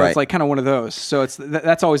know, and so Right. it's like kind of one of those. So it's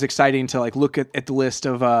that's always exciting to like look at the list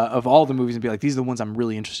of all the movies and be like, these are the ones I'm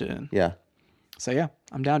really interested in. Yeah. So yeah,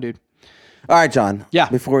 I'm down, dude. All right, John. Yeah.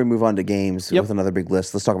 Before we move on to games Yep. with another big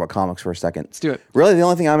list, let's talk about comics for a second. Let's do it. Really, the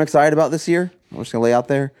only thing I'm excited about this year, I'm just gonna lay out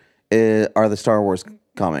there, are the Star Wars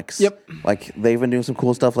comics. Yep. Like they've been doing some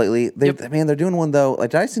cool stuff lately. Man, they're doing one though. Like,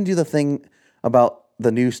 did I send you the thing about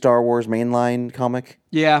the new Star Wars mainline comic?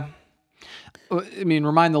 Yeah. I mean,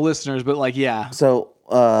 remind the listeners, but like, yeah. So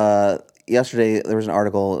yesterday there was an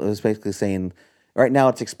article. It was basically saying right now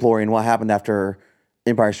it's exploring what happened after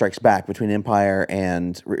Empire Strikes Back between Empire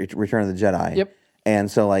and Return of the Jedi. Yep. And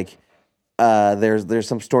so like there's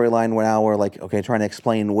some storyline now where like okay, trying to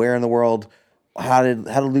explain where in the world how did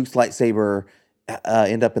Luke's lightsaber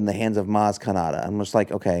end up in the hands of Maz Kanata. I'm just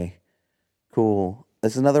like, okay, cool.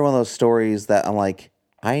 This is another one of those stories that I'm like,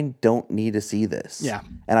 I don't need to see this. Yeah.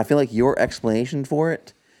 And I feel like your explanation for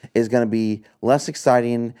it is going to be less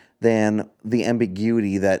exciting than the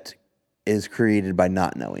ambiguity that is created by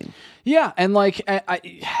not knowing. Yeah, and like,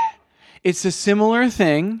 it's a similar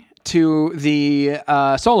thing to the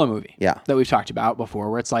Solo movie Yeah. that we've talked about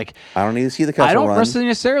before, where it's like, I don't need to see the Kessel I don't Run.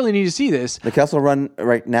 necessarily need to see this. The Kessel Run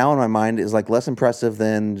right now in my mind is like less impressive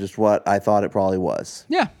than just what I thought it probably was.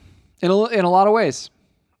 Yeah, in a lot of ways.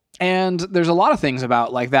 And there's a lot of things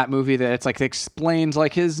about like that movie that it's like they explained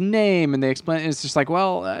like his name and they explain it's just like,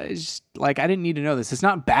 well, it's just like I didn't need to know this. It's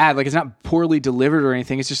not bad, like it's not poorly delivered or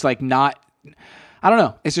anything. It's just like not, I don't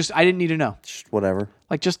know. It's just I didn't need to know. Just whatever.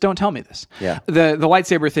 Like just don't tell me this. Yeah. The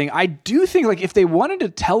lightsaber thing, I do think like if they wanted to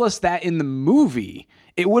tell us that in the movie,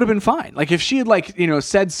 it would have been fine. Like if she had like, you know,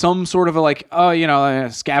 said some sort of a like, oh, you know,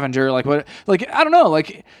 a scavenger, like what, like I don't know,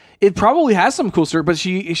 like it probably has some cool story, but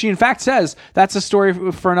she in fact says that's a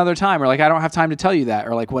story for another time, or like I don't have time to tell you that,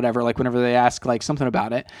 or like whatever. Like whenever they ask like something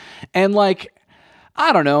about it, and like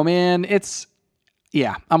I don't know, man. It's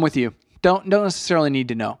yeah, I'm with you. Don't necessarily need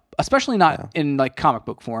to know, especially not in like comic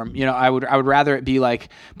book form. You know, I would rather it be like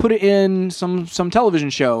put it in some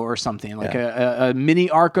television show or something like a mini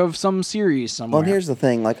arc of some series somewhere. Well, here's the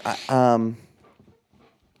thing. Like,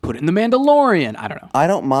 Put it in The Mandalorian. I don't know. I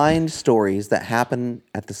don't mind stories that happen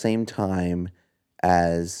at the same time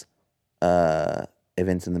as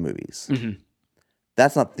events in the movies. Mm-hmm.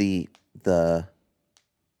 That's not the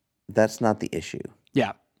that's not the issue.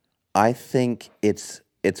 Yeah. I think it's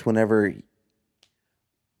whenever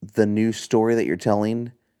the new story that you're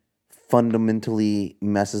telling fundamentally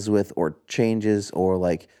messes with or changes or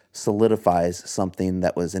like solidifies something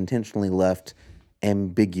that was intentionally left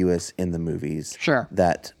ambiguous in the movies. Sure.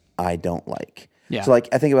 That I don't like. Yeah. So like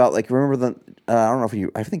I think about like remember the I don't know if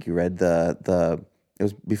I think you read the it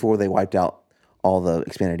was before they wiped out all the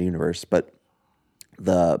expanded universe, but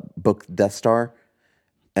the book Death Star,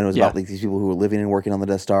 and it was about like these people who were living and working on the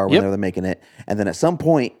Death Star when they were making it, and then at some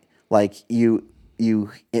point like the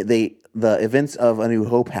events of A New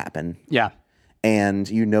Hope happen. Yeah. And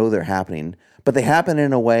you know they're happening, but they happen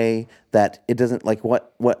in a way that it doesn't like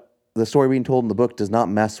what the story being told in the book does not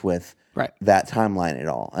mess with that timeline at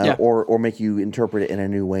all, or make you interpret it in a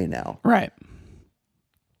new way now. Right.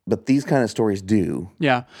 But these kind of stories do.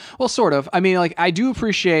 Yeah. Well, sort of. I mean, like I do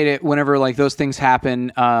appreciate it whenever like those things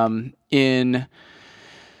happen in.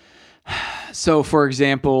 So, for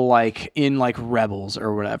example, like in like Rebels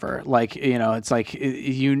or whatever, like you know, it's like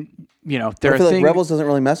you know, there I are feel things. like Rebels doesn't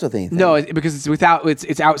really mess with anything. No, because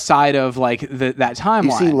it's outside of like that timeline.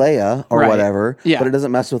 You see Leia or whatever, Yeah. but it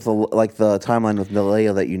doesn't mess with the timeline with the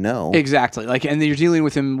Leia that you know. Exactly. Like, and you're dealing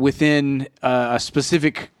with him within a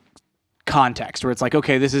specific context where it's like,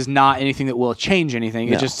 okay, this is not anything that will change anything.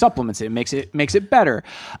 It just supplements it, makes it better.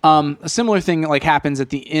 A similar thing like happens at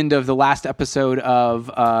the end of the last episode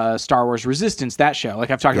of Star Wars Resistance, that show.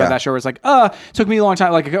 Like I've talked about that show where it's like, it took me a long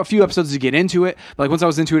time, like a few episodes to get into it. But like once I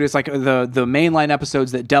was into it, it's like the mainline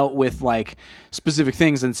episodes that dealt with like specific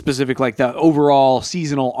things and specific like the overall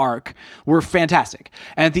seasonal arc were fantastic.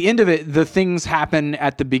 And at the end of it, the things happen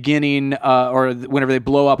at the beginning or whenever they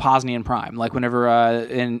blow up Hosnian Prime, like whenever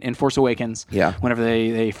in Force Awakens Awakens. Yeah. Whenever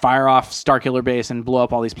they fire off Starkiller Base and blow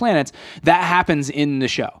up all these planets, that happens in the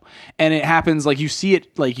show. And it happens like you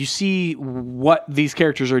see what these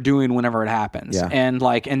characters are doing whenever it happens. Yeah. And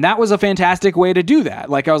that was a fantastic way to do that.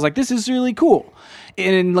 Like I was like, this is really cool.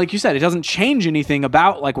 And like you said, it doesn't change anything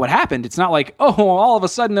about like what happened. It's not like, oh, all of a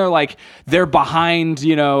sudden they're behind,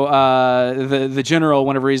 the general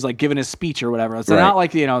whenever he's like giving his speech or whatever. It's not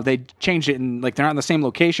like, they changed it and like they're not in the same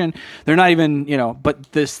location. They're not even,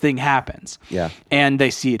 but this thing happens. Yeah. And they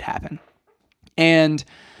see it happen. And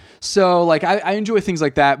so like I enjoy things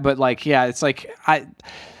like that, but like, yeah, it's like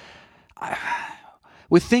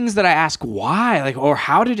with things that I ask why, like, or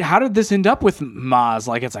how did this end up with Maz?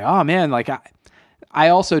 Like, it's like, oh man, like I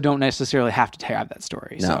also don't necessarily have to have that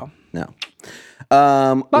story. No.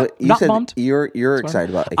 But you not said bummed. You're excited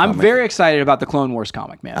about a I'm comic. very excited about the Clone Wars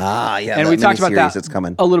comic, man. Yeah. And we talked about that that's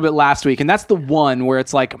coming. a little bit last week. And that's the one where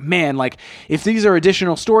it's like, man, like if these are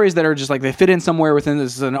additional stories that are just like they fit in somewhere within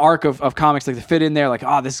this is an arc of comics, like they fit in there, like,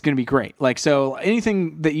 oh, this is going to be great. Like, so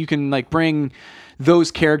anything that you can like bring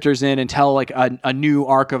those characters in and tell like a new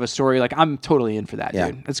arc of a story, like I'm totally in for that,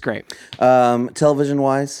 dude. That's great. Television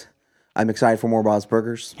wise, I'm excited for more Bob's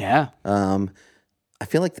Burgers. Yeah. I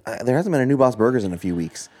feel like there hasn't been a new Bob's Burgers in a few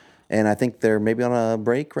weeks, and I think they're maybe on a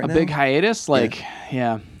break right now. A big hiatus, like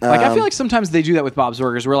yeah. Like I feel like sometimes they do that with Bob's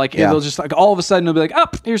Burgers, where like they'll just like all of a sudden they'll be like,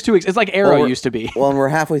 "Up, here's 2 weeks." It's like Arrow used to be. Well, and we're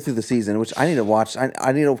halfway through the season, which I need to watch.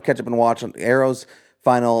 I need to catch up and watch Arrow's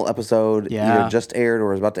final episode. Yeah. Either just aired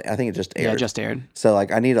or is about to. I think it just aired. Yeah, just aired. So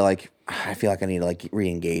like I need to like. I feel like I need to like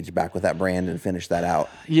re-engage back with that brand and finish that out.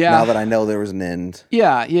 Yeah. Now that I know there was an end.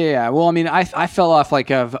 Yeah. Well, I mean, I fell off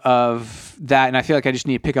like of that, and I feel like I just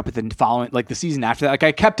need to pick up at the following, like the season after that. Like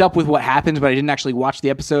I kept up with what happened, but I didn't actually watch the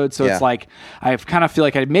episode. So it's like I kind of feel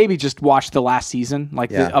like I maybe just watched the last season,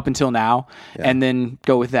 like up until now, and then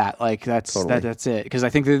go with that. Like that's it. Because I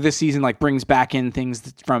think that this season like brings back in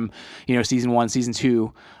things from season 1, season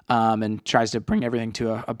 2. And tries to bring everything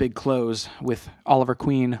to a big close with Oliver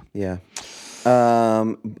Queen. Yeah.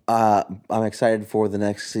 I'm excited for the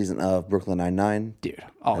next season of Brooklyn Nine-Nine. Dude,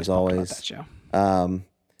 always about that show.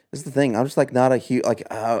 This is the thing. I'm just like not a huge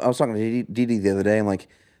like. I was talking to Didi the other day. I'm like,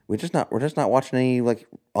 we're just not watching any like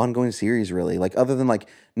ongoing series really. Like other than like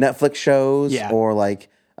Netflix shows or like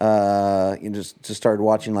just started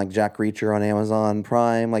watching like Jack Reacher on Amazon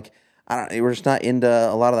Prime. Like we're just not into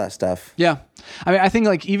a lot of that stuff. Yeah. I mean, I think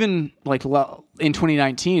like even like in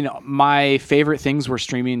 2019, my favorite things were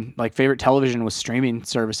streaming, like favorite television was streaming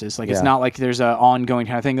services. Like it's not like there's an ongoing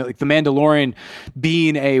kind of thing. Like The Mandalorian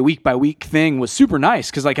being a week by week thing was super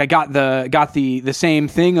nice. Cause like I got the same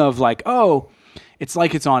thing of like, oh, it's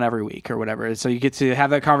like it's on every week or whatever. So you get to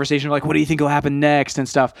have that conversation of like, what do you think will happen next and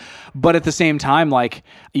stuff. But at the same time, like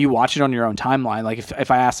you watch it on your own timeline. Like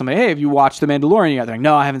if I ask somebody, hey, have you watched The Mandalorian yet? They're like,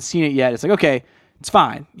 no, I haven't seen it yet. It's like, okay, it's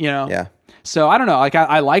fine. Yeah. So I don't know. Like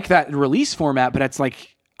I like that release format, but it's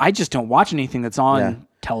like, I just don't watch anything that's on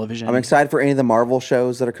television. I'm excited for any of the Marvel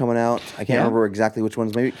shows that are coming out. I can't remember exactly which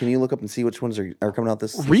ones. Maybe can you look up and see which ones are coming out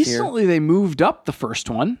this Recently, year? They moved up the first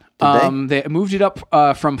one. They moved it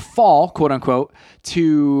up from fall, quote unquote,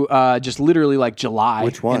 to just literally like July.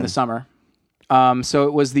 Which one? In the summer. So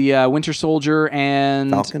it was the Winter Soldier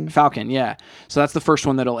and Falcon. Yeah. So that's the first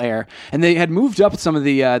one that'll air. And they had moved up some of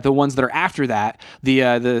the ones that are after that.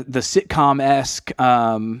 The sitcom-esque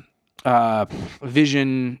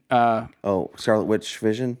Vision. Scarlet Witch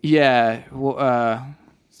Vision. Yeah.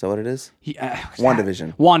 Is that what it is?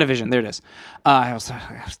 WandaVision. WandaVision. There it is. I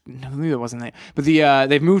knew it wasn't that. But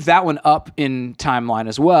they've moved that one up in timeline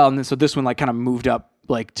as well, and then so this one like kind of moved up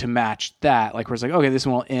like to match that. Like where it's like, okay, this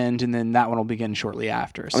one will end, and then that one will begin shortly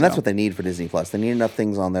after. So. I mean, that's what they need for Disney Plus. They need enough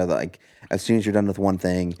things on there that like as soon as you're done with one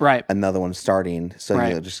thing, another one's starting, so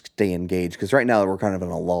you just stay engaged. Because right now we're kind of in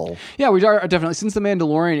a lull. Yeah, we are definitely since The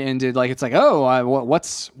Mandalorian ended. Like it's like, oh,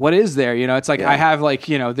 what is there? It's like I have like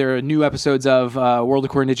there are new episodes of World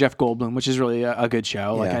According to Jeff Goldblum, which is really a good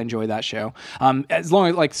show. Like I enjoy that show. As long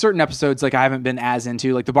as like certain episodes, like I haven't been as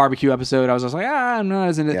into like the barbecue episode. I was just like, I'm not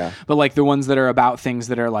as into it. But like the ones that are about things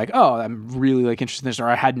that are like, oh, I'm really like interested in this, or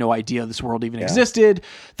I had no idea this world even existed.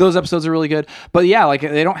 Those episodes are really good. But yeah, like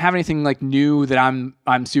they don't have anything like new that I'm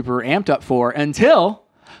super amped up for until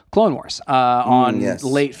Clone Wars on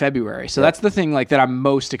late February. So that's the thing like that I'm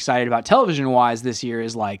most excited about television wise this year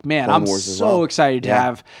is like, man, Clone I'm Wars so excited to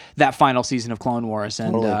have that final season of Clone Wars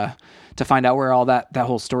and to find out where all that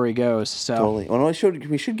whole story goes. So totally. Well,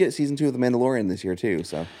 we should get season 2 of The Mandalorian this year too.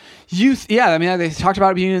 So I mean, they talked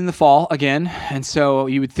about it being in the fall again, and so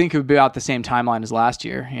you would think it would be about the same timeline as last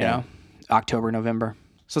year. You know, October, November.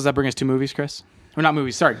 So does that bring us to movies, Chris? Or not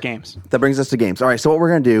movies? Sorry, games. That brings us to games. All right. So what we're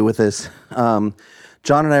gonna do with this,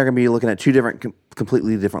 John and I are going to be looking at two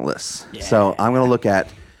completely different lists. So I'm going to look at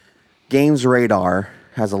Games Radar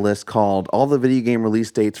has a list called all the video game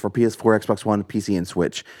release dates for PS4, Xbox One, PC, and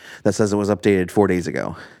Switch that says it was updated 4 days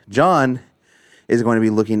ago. John is going to be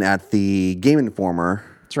looking at the Game Informer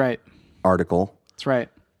That's right. article. That's right.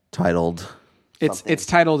 Titled... It's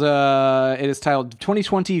titled it is titled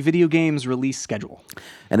 2020 Video Games Release Schedule.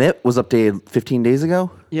 And it was updated 15 days ago?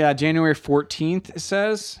 Yeah, January 14th, it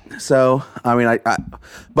says. So, I mean,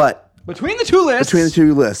 but... Between the two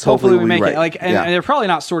lists. Hopefully we make it. And they're probably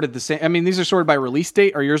not sorted the same. I mean, these are sorted by release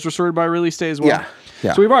date, or yours were sorted by release date as well.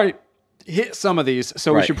 Yeah. So we've already hit some of these,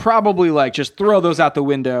 so we should probably just throw those out the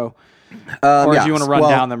window. Or do you want to run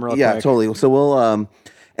down them real quick? Yeah, totally. So we'll,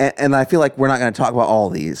 and I feel like we're not going to talk about all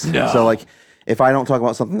these. No. So if I don't talk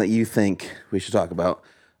about something that you think we should talk about,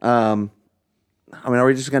 I mean, are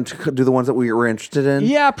we just going to do the ones that we were interested in?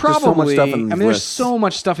 Yeah, probably. There's so much stuff in these there's lists. so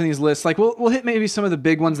much stuff in these lists. We'll hit maybe some of the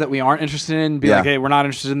big ones that we aren't interested in. Be like, hey, we're not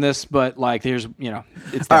interested in this, but there's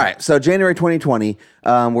it's there. All right. So January 2020,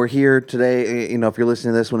 we're here today. If you're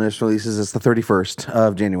listening to this when this releases, it's the 31st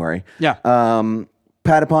of January. Yeah.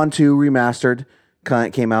 Patapon 2 Remastered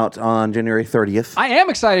came out on January 30th. I am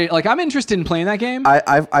excited. I'm interested in playing that game.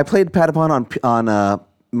 I played Patapon on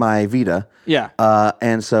my Vita. Yeah.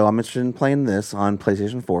 And so I'm interested in playing this on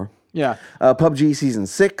PlayStation 4. Yeah. PUBG Season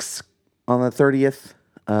 6 on the 30th.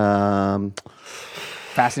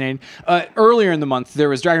 Fascinating. Earlier in the month, there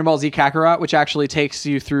was Dragon Ball Z Kakarot, which actually takes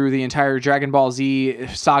you through the entire Dragon Ball Z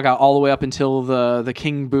saga all the way up until the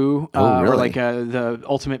King Buu, really? or the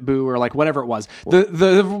Ultimate Buu, or whatever it was.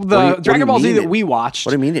 The Dragon Ball Z that we watched.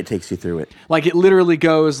 What do you mean it takes you through it? It literally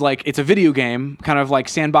goes it's a video game, kind of like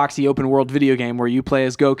sandboxy open world video game where you play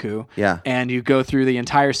as Goku. Yeah. And you go through the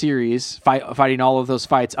entire series, fighting all of those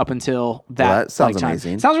fights up until that. Well, that sounds time.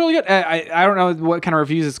 amazing. Sounds really good. I don't know what kind of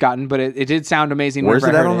reviews it's gotten, but it did sound amazing. Where's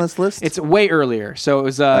it at on this list? It's way earlier, so it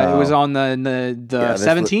was on the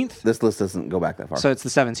 17th. This list doesn't go back that far. So it's the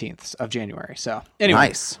 17th of January. So anyway,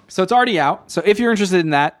 nice. So it's already out. So if you're interested in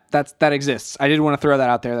that exists. I did want to throw that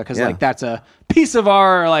out there because that's a piece of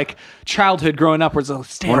our childhood growing up where it's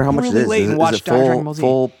stay wonder how up much really it is. late and watch Dragon Ball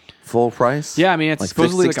Z. Full price? Yeah, I mean it's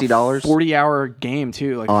supposedly $60 a 40-hour game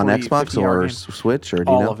too, on Xbox or Switch, or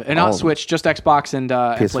all of it, and not Switch, just Xbox and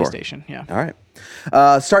PlayStation. Yeah. All right.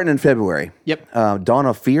 Starting in February. Yep. Dawn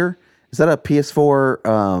of Fear. Is that a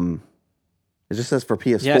PS4? It just says for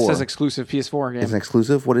PS4. Yeah, it says exclusive PS4 game. It's an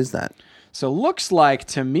exclusive. What is that? So looks like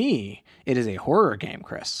to me it is a horror game,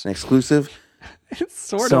 Chris. An exclusive. It's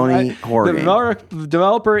sort Sony of horror game. The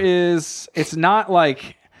developer is. It's not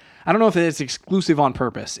I don't know if it's exclusive on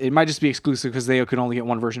purpose. It might just be exclusive because they could only get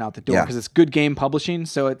one version out the door because it's Good Game Publishing.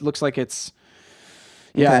 So it looks like it's.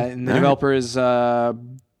 Yeah, okay. And the developer is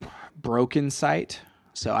Broken Sight.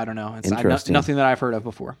 So I don't know. It's nothing that I've heard of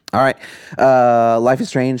before. All right. Life is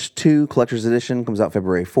Strange 2 Collector's Edition comes out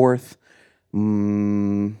February 4th.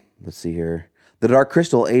 Let's see here. The Dark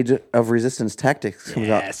Crystal Age of Resistance Tactics comes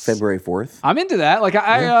out February 4th. I'm into that.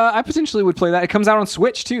 I potentially would play that. It comes out on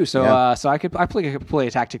Switch too. So so I could play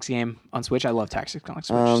a tactics game on Switch. I love tactics on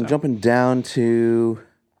Switch. Jumping down to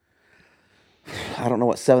I don't know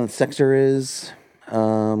what Seventh Sector is.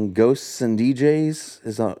 Ghosts and DJs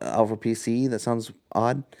is out for PC. That sounds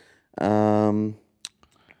odd. The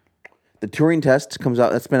Turing Test comes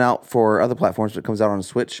out. That's been out for other platforms, but it comes out on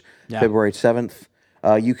Switch February 7th.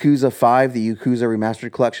 Yakuza 5, the Yakuza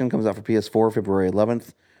Remastered Collection, comes out for PS4 February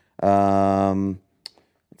 11th.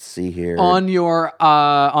 Let's see here. On your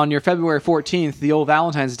February 14th, the old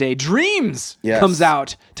Valentine's Day, Dreams comes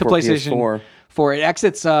out to PlayStation 4. It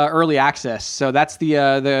exits early access, so that's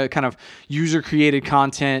the kind of user created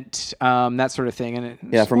content, that sort of thing.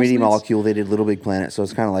 And for Media Molecule, they did Little Big Planet, so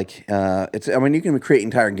it's kind of like it's. I mean, you can create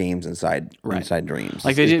entire games inside Dreams.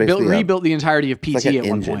 They rebuilt the entirety of PT at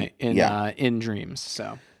one point in Dreams.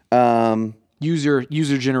 So user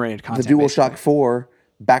generated content. The DualShock 4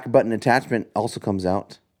 back button attachment also comes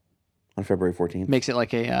out on February 14th. Makes it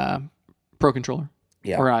like a Pro Controller.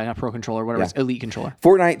 Yeah. Or not Pro Controller, whatever it's Elite Controller.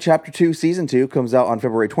 Fortnite Chapter 2 Season 2 comes out on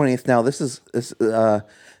February 20th. Now, this the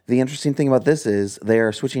interesting thing about this is they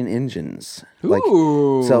are switching engines.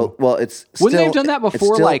 Ooh. It's still... Wouldn't they have done that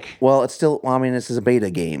before? It's still... Well, I mean, this is a beta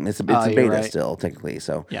game. It's a beta still, technically.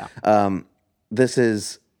 So, this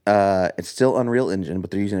is... it's still Unreal Engine, but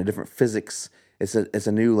they're using a different physics. It's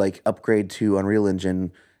a new, upgrade to Unreal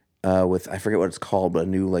Engine with... I forget what it's called, but a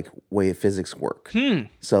new, way of physics work.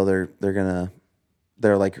 So, they're gonna...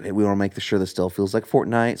 They're like, hey, we want to make sure this still feels like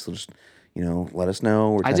Fortnite, so just, let us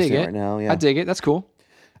know. We're testing it right now. Yeah. I dig it. That's cool.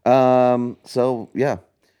 So, yeah.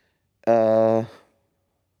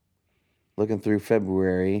 Looking through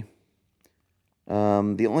February.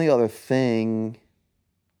 The only other thing,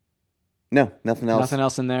 no, nothing else. Nothing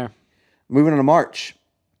else in there. Moving on to March.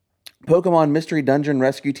 Pokemon Mystery Dungeon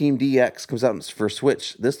Rescue Team DX comes out for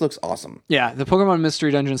Switch. This looks awesome. Yeah, the Pokemon Mystery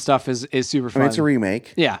Dungeon stuff is super fun. I mean, it's a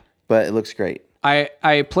remake. Yeah. But it looks great.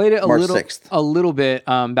 I played it March 6th. a little bit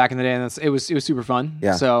back in the day, and it was super fun.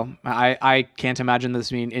 Yeah. So I can't imagine this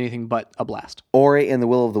being anything but a blast. Ori and the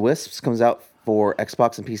Will of the Wisps comes out for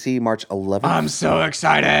Xbox and PC March 11th. I'm so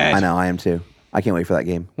excited. I know, I am too. I can't wait for that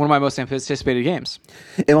game. One of my most anticipated games.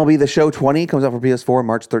 MLB The Show 20 comes out for PS4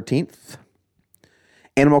 March 13th.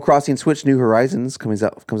 Animal Crossing Switch New Horizons comes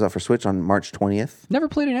out for Switch on March 20th. Never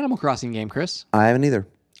played an Animal Crossing game, Chris. I haven't either.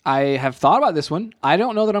 I have thought about this one. I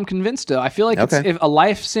don't know that I'm convinced though. I feel like it's, if a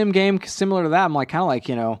life sim game similar to that, I'm like kind of like,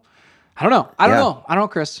 I don't know. I don't know,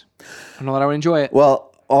 Chris. I don't know that I would enjoy it.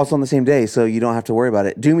 Well, also on the same day, so you don't have to worry about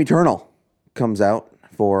it. Doom Eternal comes out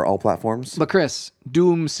for all platforms. But Chris,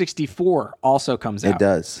 Doom 64 also comes out. It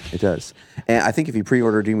does. And I think if you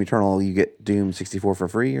pre-order Doom Eternal, you get Doom 64 for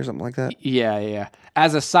free or something like that. Yeah.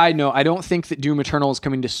 As a side note, I don't think that Doom Eternal is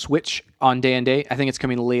coming to Switch on day and date. I think it's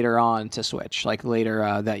coming later on to Switch, like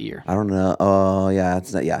later that year. I don't know. Oh, yeah.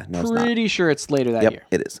 It's not. Yeah, no, it's not. Pretty sure it's later that year.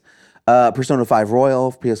 It is. Persona 5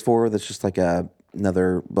 Royal PS4. That's just like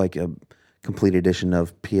another like a complete edition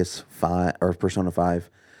of PS5 or Persona 5.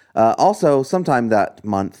 Also, sometime that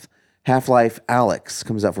month, Half-Life Alyx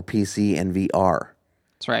comes out for PC and VR.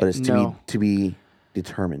 That's right. But it's to be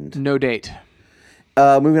determined. No date.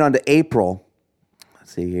 Moving on to April.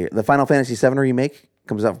 Let's see here. The Final Fantasy VII Remake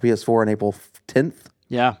comes out for PS4 on April 10th.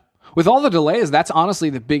 Yeah. With all the delays, that's honestly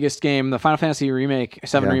the biggest game. The Final Fantasy Remake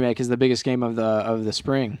is the biggest game of the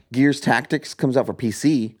spring. Gears Tactics comes out for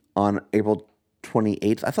PC on April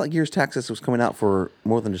 28th. I thought Gears Tactics was coming out for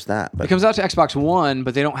more than just that. But it comes out to Xbox One,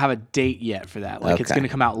 but they don't have a date yet for that. Like it's going to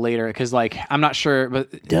come out later because I'm not sure.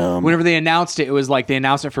 But whenever they announced it, it was like they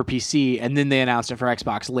announced it for PC and then they announced it for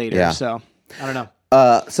Xbox later. Yeah. So I don't know.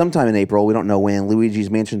 Sometime in April, we don't know when, Luigi's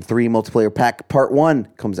Mansion 3 Multiplayer Pack Part 1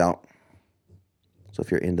 comes out. So if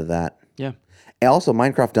you're into that. Yeah. And also,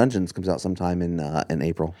 Minecraft Dungeons comes out sometime in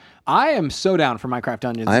April. I am so down for Minecraft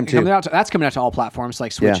Dungeons. I am too. That's coming out to all platforms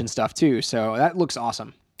like Switch and stuff too. So that looks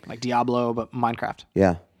awesome. Like Diablo, but Minecraft.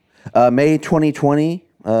 Yeah. May 2020.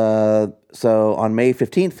 So on May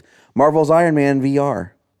 15th, Marvel's Iron Man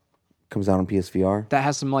VR comes out on PSVR. That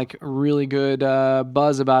has some like really good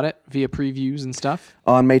buzz about it via previews and stuff.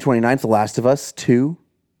 On May 29th, The Last of Us 2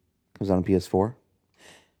 comes out on PS4.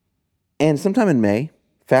 And sometime in May,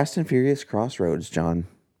 Fast and Furious Crossroads, John.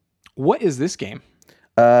 What is this game?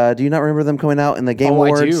 Do you not remember them coming out in the Game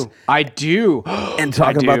Awards? I do. And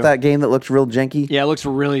talking about that game that looked real janky? Yeah, it looks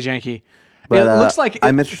really janky. But, it looks like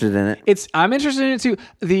I'm interested in it. I'm interested in it too.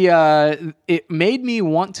 It made me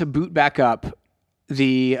want to boot back up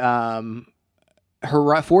the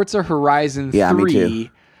Forza Horizon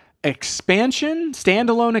 3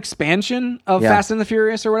 standalone expansion of Fast and the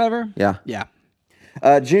Furious or whatever. Yeah.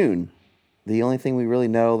 June. The only thing we really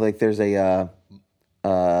know, like there's a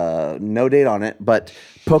no date on it, but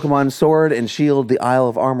Pokemon Sword and Shield, the Isle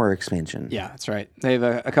of Armor expansion. Yeah, that's right. They have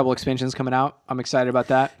a couple expansions coming out. I'm excited about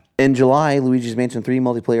that. In July, Luigi's Mansion 3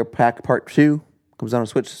 Multiplayer Pack Part 2 comes out on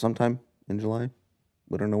Switch sometime in July.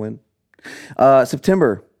 We don't know when.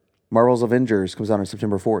 September, Marvel's Avengers comes out on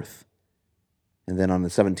September 4th. And then on the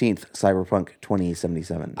 17th, Cyberpunk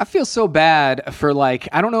 2077. I feel so bad for I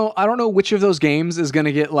don't know which of those games is going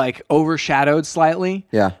to get overshadowed slightly.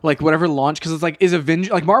 Yeah. Like whatever launch, because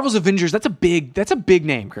it's Marvel's Avengers, that's a big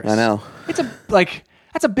name, Chris. I know. It's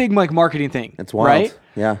that's a big marketing thing. It's wild. Right?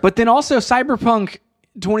 Yeah. But then also Cyberpunk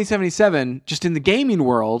 2077, just in the gaming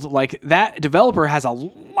world, that developer has a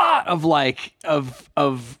lot of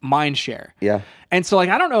mind share. Yeah. And so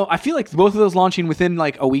I don't know, I feel like both of those launching within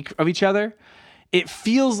a week of each other. It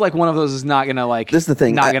feels like one of those is not gonna This is the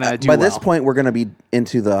thing. Not gonna do by well. this point, we're gonna be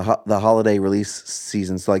into the holiday release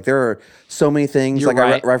season. So there are so many things You're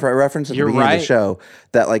right. I referenced at the beginning of the show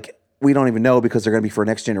that we don't even know because they're gonna be for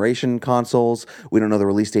next generation consoles. We don't know the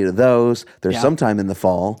release date of those. They're sometime in the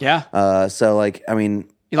fall. Yeah. So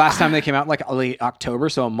last time they came out late October,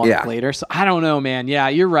 so a month later. So I don't know, man. Yeah,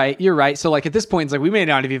 you're right. So at this point, it's we may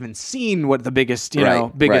not have even seen what the biggest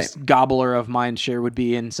gobbler of mind share would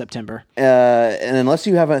be in September. And unless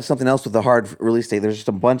you have something else with a hard release date, there's just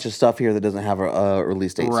a bunch of stuff here that doesn't have a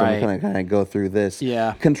release date. Right. So we're kind of go through this.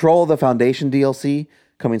 Yeah. Control the Foundation DLC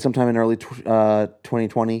coming sometime in early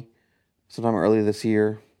 2020, sometime early this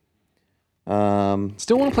year.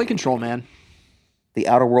 Still want to play Control, man. The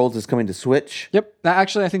Outer Worlds is coming to Switch. Yep. I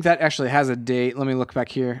think that actually has a date. Let me look back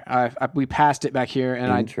here. We passed it back here,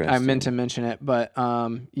 and I meant to mention it, but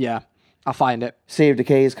yeah. I'll find it. State of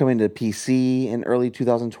Decay is coming to PC in early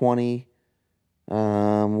 2020.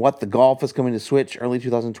 What the Golf is coming to Switch early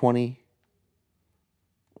 2020.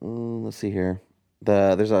 Let's see here.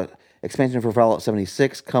 There's a expansion for Fallout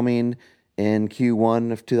 76 coming in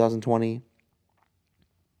Q1 of 2020.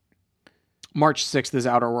 March 6th is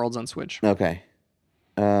Outer Worlds on Switch, Okay.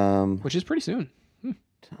 which is pretty soon.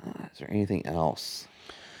 Is there anything else?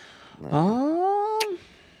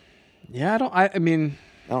 Yeah, I mean,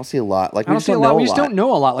 I don't see a lot. Like I don't see a lot. We just don't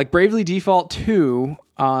know a lot. Like Bravely Default 2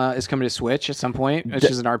 is coming to Switch at some point, which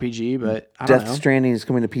is an RPG, but I don't know. Death Stranding is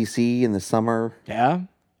coming to PC in the summer. Yeah.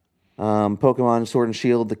 Pokemon Sword and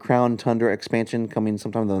Shield, the Crown Tundra expansion coming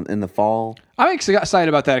sometime in the fall. I'm excited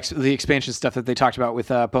about that, the expansion stuff that they talked about with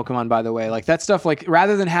Pokemon, by the way. Like that stuff, like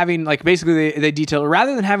rather than having, like basically they detail,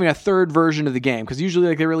 rather than having a third version of the game, because usually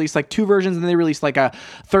like they release like 2 versions and then they release like a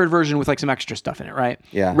third version with like some extra stuff in it, right?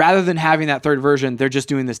 Yeah. Rather than having that third version, they're just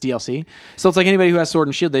doing this DLC. So it's like anybody who has Sword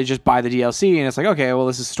and Shield, they just buy the DLC and it's like, okay, well,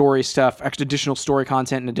 this is story stuff, extra additional story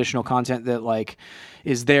content and additional content that like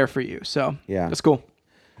is there for you. So yeah, that's cool.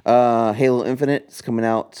 Halo Infinite is coming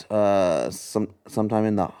out sometime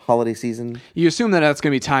in the holiday season. You assume that that's going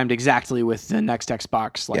to be timed exactly with the next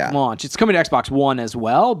Xbox launch. It's coming to Xbox One as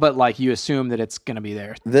well, but like you assume that it's going to be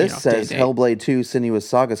there. This says Hellblade 2 Senua's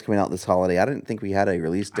Saga is coming out this holiday. I didn't think we had a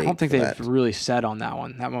release date. I don't think they've really said on that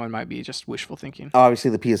one. That one might be just wishful thinking. Obviously,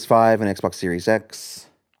 the PS5 and Xbox Series X.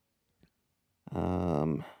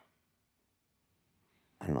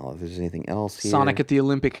 I don't know if there's anything else here. Sonic at the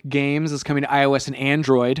Olympic Games is coming to iOS and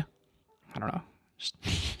Android. I don't know.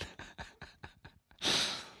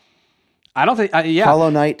 I don't think... yeah.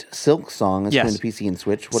 Hollow Knight Silk Song is coming to PC and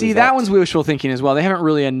Switch. What See, is that one's wishful thinking as well. They haven't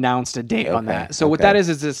really announced a date on that. So what that is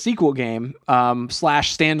a sequel game /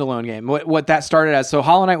 standalone game. What that started as... So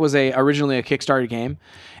Hollow Knight was originally a Kickstarter game,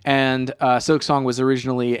 and Silk Song was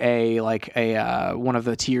originally one of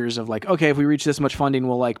the tiers of like, okay, if we reach this much funding,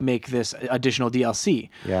 we'll like make this additional DLC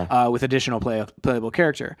with additional playable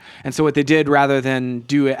character. And so what they did, rather than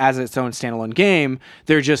do it as its own standalone game,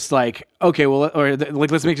 they're just like, okay, well,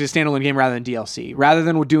 let's make it a standalone game rather than DLC. Rather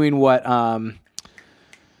than doing what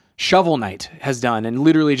Shovel Knight has done and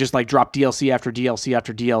literally just like drop DLC after DLC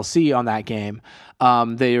after DLC on that game.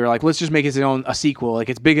 They were like, let's just make it a sequel. Like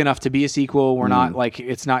it's big enough to be a sequel. We're not like,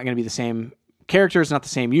 it's not going to be the same characters, not the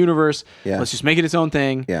same universe. Yeah. Let's just make it its own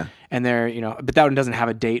thing. Yeah. And they're, but that one doesn't have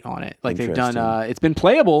a date on it. Like they've done, it's been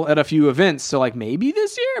playable at a few events. So like maybe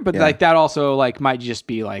this year, but like that also like might just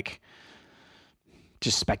be like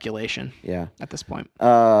just speculation. Yeah. At this point.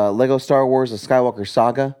 Lego Star Wars: The Skywalker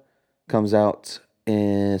Saga comes out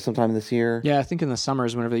sometime this year. Yeah, I think in the summer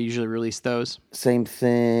is whenever they usually release those. Same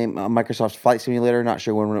thing. Microsoft's Flight Simulator. Not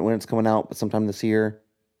sure when it's coming out, but sometime this year.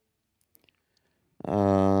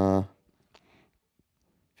 Phantasy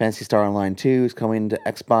Star Online 2 is coming to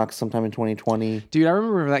Xbox sometime in 2020. Dude, I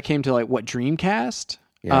remember that came to like Dreamcast.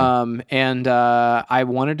 Yeah. And I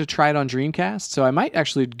wanted to try it on Dreamcast, so I might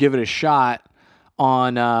actually give it a shot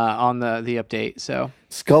on the update. So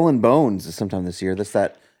Skull and Bones is sometime this year. That's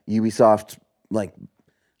that Ubisoft like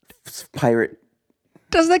pirate.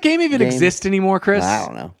 Does that game even exist anymore, Chris? I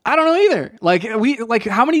don't know. I don't know either. Like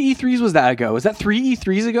how many E3s was that ago? Was that 3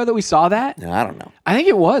 E3s ago that we saw that? No, I don't know. I think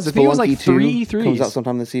it was. I think it was like 3 E3s. Comes out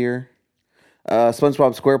sometime this year.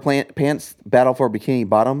 SpongeBob SquarePants Battle for Bikini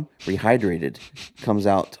Bottom Rehydrated comes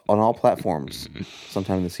out on all platforms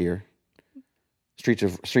sometime this year. Streets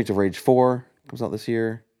of Rage 4 comes out this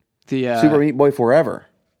year. The Super Meat Boy Forever.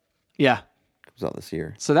 Yeah. Comes out this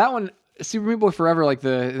year. So that one, Super Meat Boy Forever,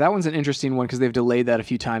 that one's an interesting one because they've delayed that a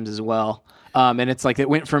few times as well. And it's like it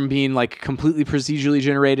went from being like completely procedurally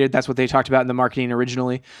generated. That's what they talked about in the marketing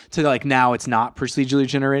originally, to like now it's not procedurally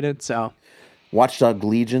generated. So Watch Dogs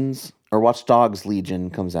Legion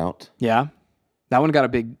comes out. Yeah. That one got a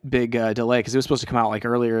big delay because it was supposed to come out like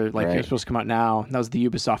earlier. It was supposed to come out now. That was the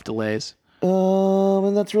Ubisoft delays.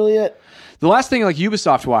 And that's really it. The last thing, like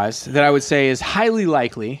Ubisoft wise, that I would say is highly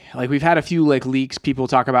likely. Like we've had a few like leaks. People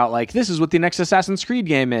talk about like this is what the next Assassin's Creed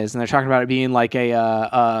game is, and they're talking about it being like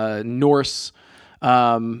a Norse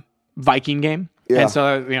Viking game. Yeah. And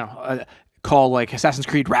so call like Assassin's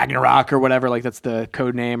Creed Ragnarok or whatever. Like that's the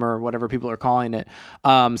code name or whatever people are calling it.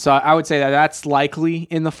 So I would say that's likely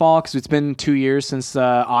in the fall because it's been 2 years since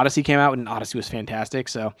Odyssey came out, and Odyssey was fantastic.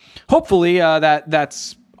 So hopefully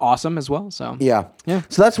that's awesome as well. So yeah.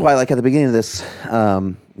 So that's why, like at the beginning of this,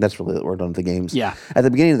 that's really we're done with the games. Yeah. At the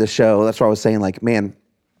beginning of the show, that's why I was saying, like, man,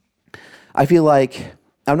 I feel like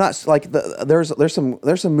I'm not like there's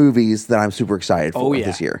some movies that I'm super excited for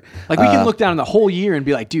this year. Like we can look down the whole year and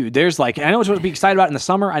be like, dude, there's like I know what to be excited about in the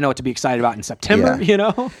summer. I know what to be excited about in September. Yeah. You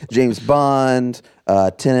know, James Bond,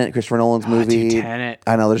 Tenet, Christopher Nolan's movie. Dude, Tenet.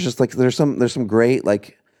 I know there's just like there's some great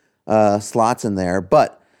like slots in there,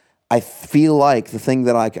 but I feel like the thing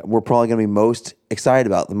that we're probably going to be most excited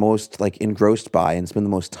about, the most like engrossed by, and spend the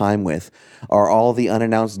most time with, are all the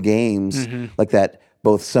unannounced games like that.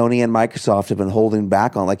 Both Sony and Microsoft have been holding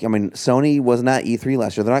back on. Like, I mean, Sony wasn't at E3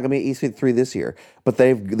 last year. They're not going to be at E3 this year, but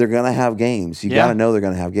they're going to have games. You got to know they're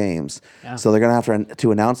going to have games. Yeah. So they're going to have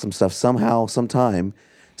to announce some stuff somehow, sometime.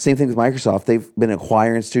 Same thing with Microsoft. They've been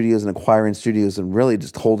acquiring studios and really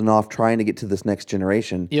just holding off, trying to get to this next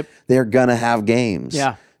generation. Yep. They're going to have games.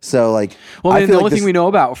 Yeah. So like, well, I mean, the only thing we know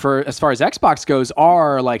about for as far as Xbox goes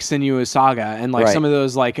are like Senua's Saga and like some of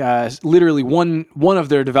those like literally one of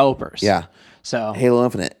their developers. Yeah. So Halo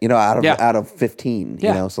Infinite, out of 15,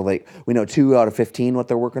 you know, so like we know 2 out of 15 what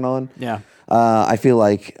they're working on. Yeah. I feel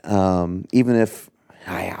like even if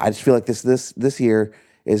I just feel like this year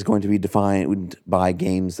is going to be defined by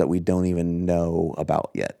games that we don't even know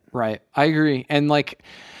about yet. Right. I agree. And like,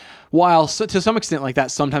 while to some extent like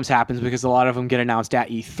that sometimes happens because a lot of them get announced at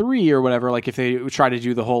E3 or whatever, like if they try to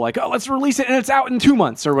do the whole like, oh, let's release it and it's out in 2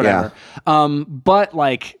 months or whatever. Yeah. But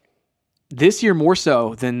like this year more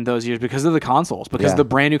so than those years because of the consoles, because of the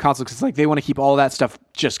brand new consoles. It's like they want to keep all of that stuff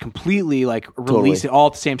just completely like release it all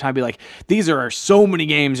at the same time. Be like, these are so many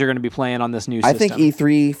games you're going to be playing on this new system. I think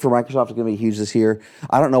E3 for Microsoft is going to be huge this year.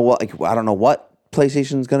 I don't know what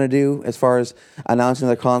PlayStation's going to do as far as announcing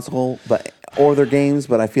their console, or their games,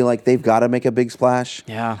 but I feel like they've got to make a big splash.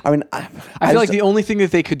 Yeah. I mean, I feel like the only thing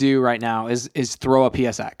that they could do right now is throw a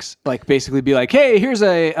PSX. Like basically be like, hey, here's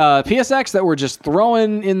a PSX that we're just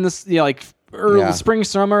throwing in this, like early spring,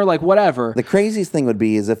 summer, like whatever. The craziest thing would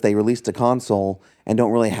be is if they released a console and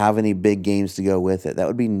don't really have any big games to go with it. That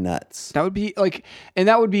would be nuts. That would be like, and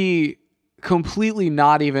that would be completely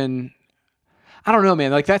not even. I don't know, man.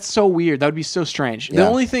 Like that's so weird. That would be so strange. The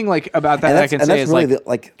only thing like about that I can say is really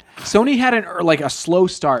like Sony had a slow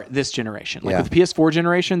start this generation. Like with the PS4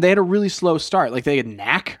 generation, they had a really slow start. Like they had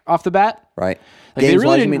knack off the bat. Right. Like they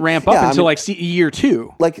really didn't ramp up until year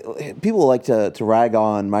 2. Like people like to rag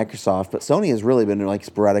on Microsoft, but Sony has really been like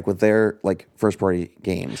sporadic with their like first party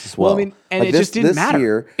games as well. Well, I mean, and like, it just didn't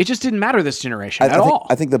matter. It just didn't matter this generation at all.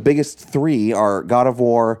 I think the biggest 3 are God of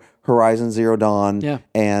War, Horizon Zero Dawn,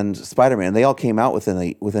 and Spider-Man. They all came out within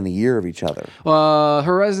a year of each other.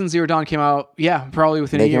 Horizon Zero Dawn came out, probably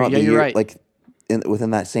within a year. Yeah, you're right. Like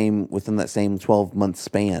within that same 12-month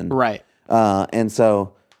span, right? And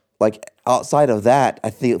so, like outside of that,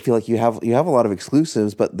 I feel like you have a lot of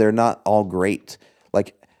exclusives, but they're not all great.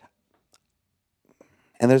 Like,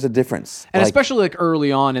 and there's a difference, and especially like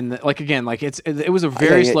early on in the it was a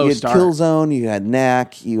very slow you had start. Killzone, you had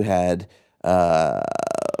Knack, you had.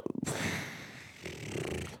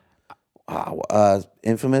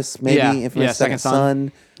 Infamous, maybe Infamous Second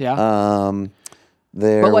Son.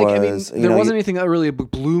 There was, there wasn't anything that really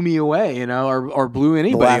blew me away, or blew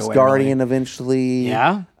anybody away. The Last Guardian eventually.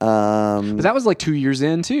 Yeah. But that was like 2 years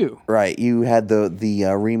in too. Right. You had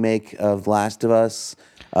the remake of Last of Us.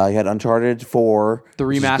 You had Uncharted 4. The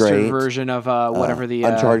remastered version of whatever the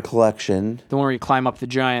Uncharted Collection. The one where you climb up the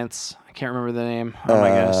giants. I can't remember the name. Oh my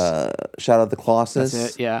gosh. Shadow of the Colossus.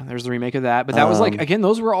 That's it. Yeah, there's the remake of that. But that was like, again,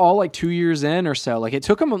 those were all like 2 years in or so. Like it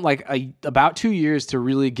took them like about 2 years to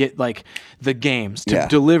really get like the games to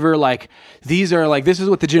deliver. Like these are like, this is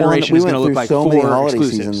what the generation is going to look like so for many holiday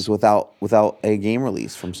exclusives. Seasons without a game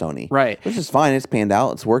release from Sony. Right. Which is fine. It's panned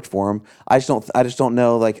out. It's worked for them. I just don't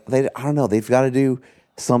know. Like I don't know. They've got to do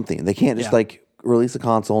something. They can't just like release a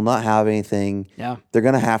console, not have anything. Yeah. They're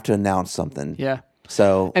going to have to announce something. Yeah.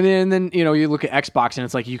 So and then you look at Xbox and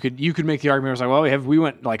it's like you could make the argument. It's like, well, we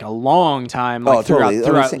went like a long time like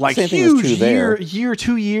throughout like huge year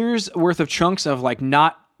 2 years worth of chunks of like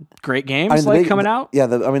not great games coming out. Yeah,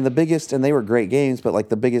 the biggest, and they were great games, but like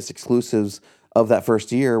the biggest exclusives of that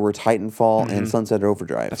first year were Titanfall and Sunset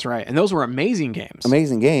Overdrive. That's right, and those were amazing games.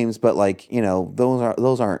 Amazing games, but like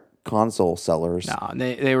those aren't console sellers. No,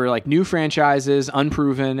 they were like new franchises,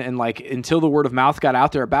 unproven, and like until the word of mouth got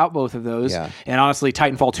out there about both of those. Yeah. And honestly,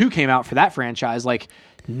 Titanfall 2 came out for that franchise, like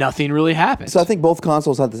nothing really happened. So I think both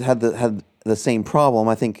consoles had the same problem.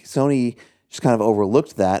 I think Sony just kind of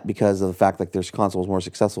overlooked that because of the fact that their console was more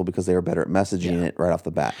successful because they were better at messaging it right off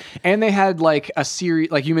the bat. And they had like a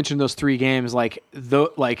series, like you mentioned those 3 games,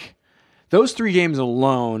 those 3 games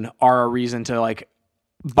alone are a reason to like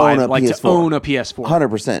own a PS4.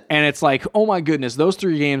 100%. And it's like, oh my goodness, those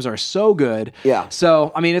 3 games are so good. Yeah.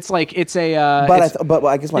 So I mean, it's like it's a. But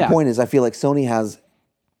I guess my point is, I feel like Sony has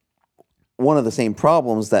one of the same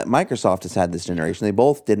problems that Microsoft has had this generation. They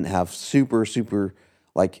both didn't have super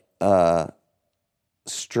like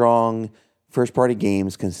strong first-party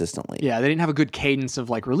games consistently. Yeah, they didn't have a good cadence of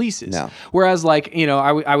like releases. No. Whereas like,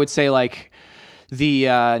 I would say like the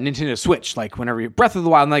Nintendo Switch, like whenever Breath of the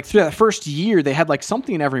Wild, and like through that first year, they had like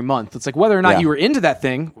something every month. It's like whether or not you were into that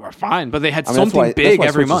thing, fine, but they had something big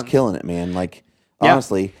every month. Switch is killing it, man. Like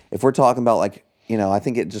honestly, if we're talking about like, I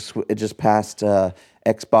think it just passed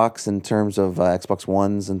Xbox in terms of Xbox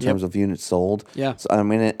Ones in terms of units sold. Yeah. So I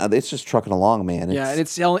mean, it's just trucking along, man. And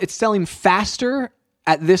it's selling faster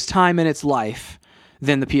at this time in its life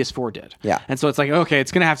than the PS4 did. Yeah. And so it's like, okay,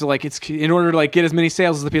 it's going to have to like, it's in order to like get as many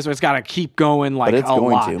sales as the PS4, it's got to keep going like it's a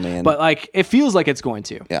going lot. to, man. But like, it feels like it's going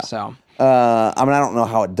to. Yeah. So. I mean, I don't know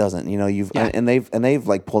how it doesn't. And they've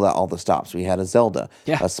like pulled out all the stops. We had a Zelda,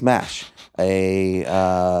 a Smash, a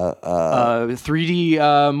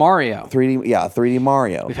 3D Mario. 3D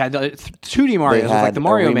Mario. We've had 2D Mario with like the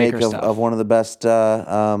Mario Maker stuff. Of one of the best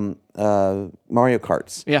Mario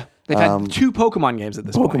Karts. Yeah. They've had 2 Pokemon games at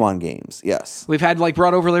this point. Pokemon games, yes. We've had like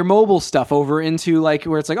brought over their mobile stuff over into like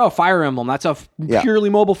where it's like, oh, Fire Emblem. That's a purely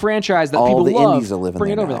mobile franchise that all people the love. indies are living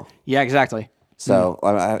Bring there it over now. there. Yeah, exactly. So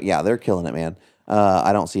they're killing it, man.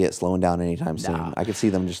 I don't see it slowing down anytime soon. I could see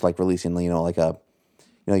them just like releasing, like a,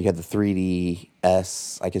 you had the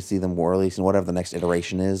 3DS. I could see them releasing whatever the next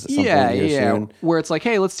iteration is. Soon. Where it's like,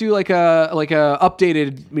 hey, let's do like a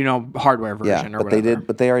updated, hardware version or whatever.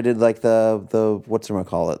 But they already did like the what's it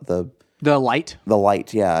call it the Lite. The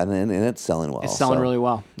Lite, yeah, and it's selling well. It's selling really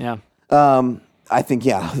well, yeah. I think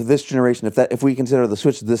this generation, if we consider the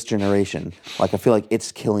Switch this generation, like I feel like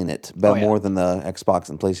it's killing it more than the Xbox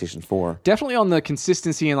and PlayStation 4. Definitely on the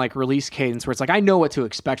consistency and like release cadence, where it's like I know what to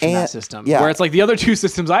expect from that system. Yeah. Where it's like the other 2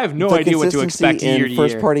 systems, I have no idea what to expect year to year.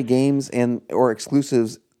 First party games or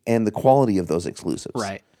exclusives and the quality of those exclusives.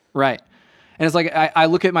 Right. And it's like I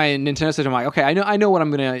look at my Nintendo system, I'm like, okay, I know what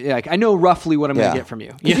I'm gonna like. I know roughly what I'm gonna get from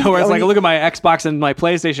you. Where it's like I look at my Xbox and my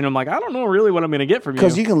PlayStation, I'm like, I don't know really what I'm gonna get from you.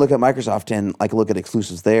 Because you can look at Microsoft and like look at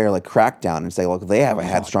exclusives there, like Crackdown, and say, look, they haven't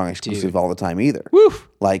had strong exclusives all the time either. Woof.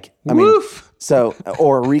 Like I mean, so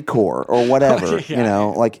or Recore or whatever,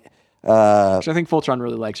 like. Which I think Fultron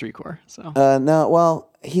really likes Recore. So no,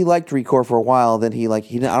 well, he liked Recore for a while. Then I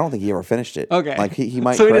don't think he ever finished it. Okay, like he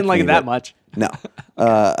might. So he didn't like it that much. No,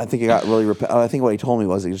 I think it got really. I think what he told me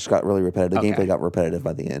was it just got really repetitive. The gameplay got repetitive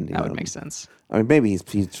by the end. That would make sense. I mean, maybe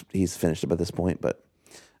he's finished it by this point, but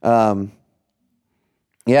So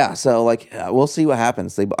we'll see what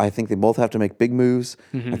happens. I think they both have to make big moves.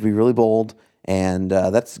 Have to be really bold, and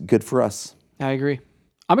that's good for us. I agree.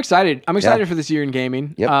 I'm excited. I'm excited for this year in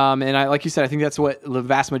gaming. Yep. And like you said, I think that's what the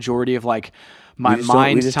vast majority of like my we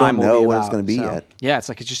mind just time don't know will be what about. it's going to be yet. Yeah, it's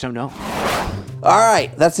like you just don't know. All right,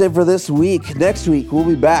 that's it for this week. Next week we'll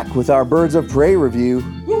be back with our Birds of Prey review.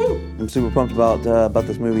 Woo-hoo! I'm super pumped about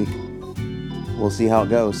this movie. We'll see how it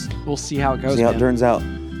goes. See how it turns out.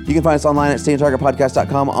 You can find us online at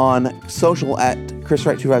StayOnTargetPodcast.com, on social at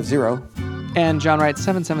ChrisWright250. And John Wright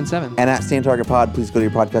 777. And at Stay on Target Pod, please go to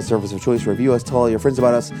your podcast service of choice, review us, tell all your friends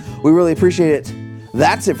about us. We really appreciate it.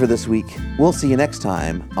 That's it for this week. We'll see you next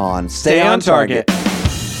time on Stay on Target.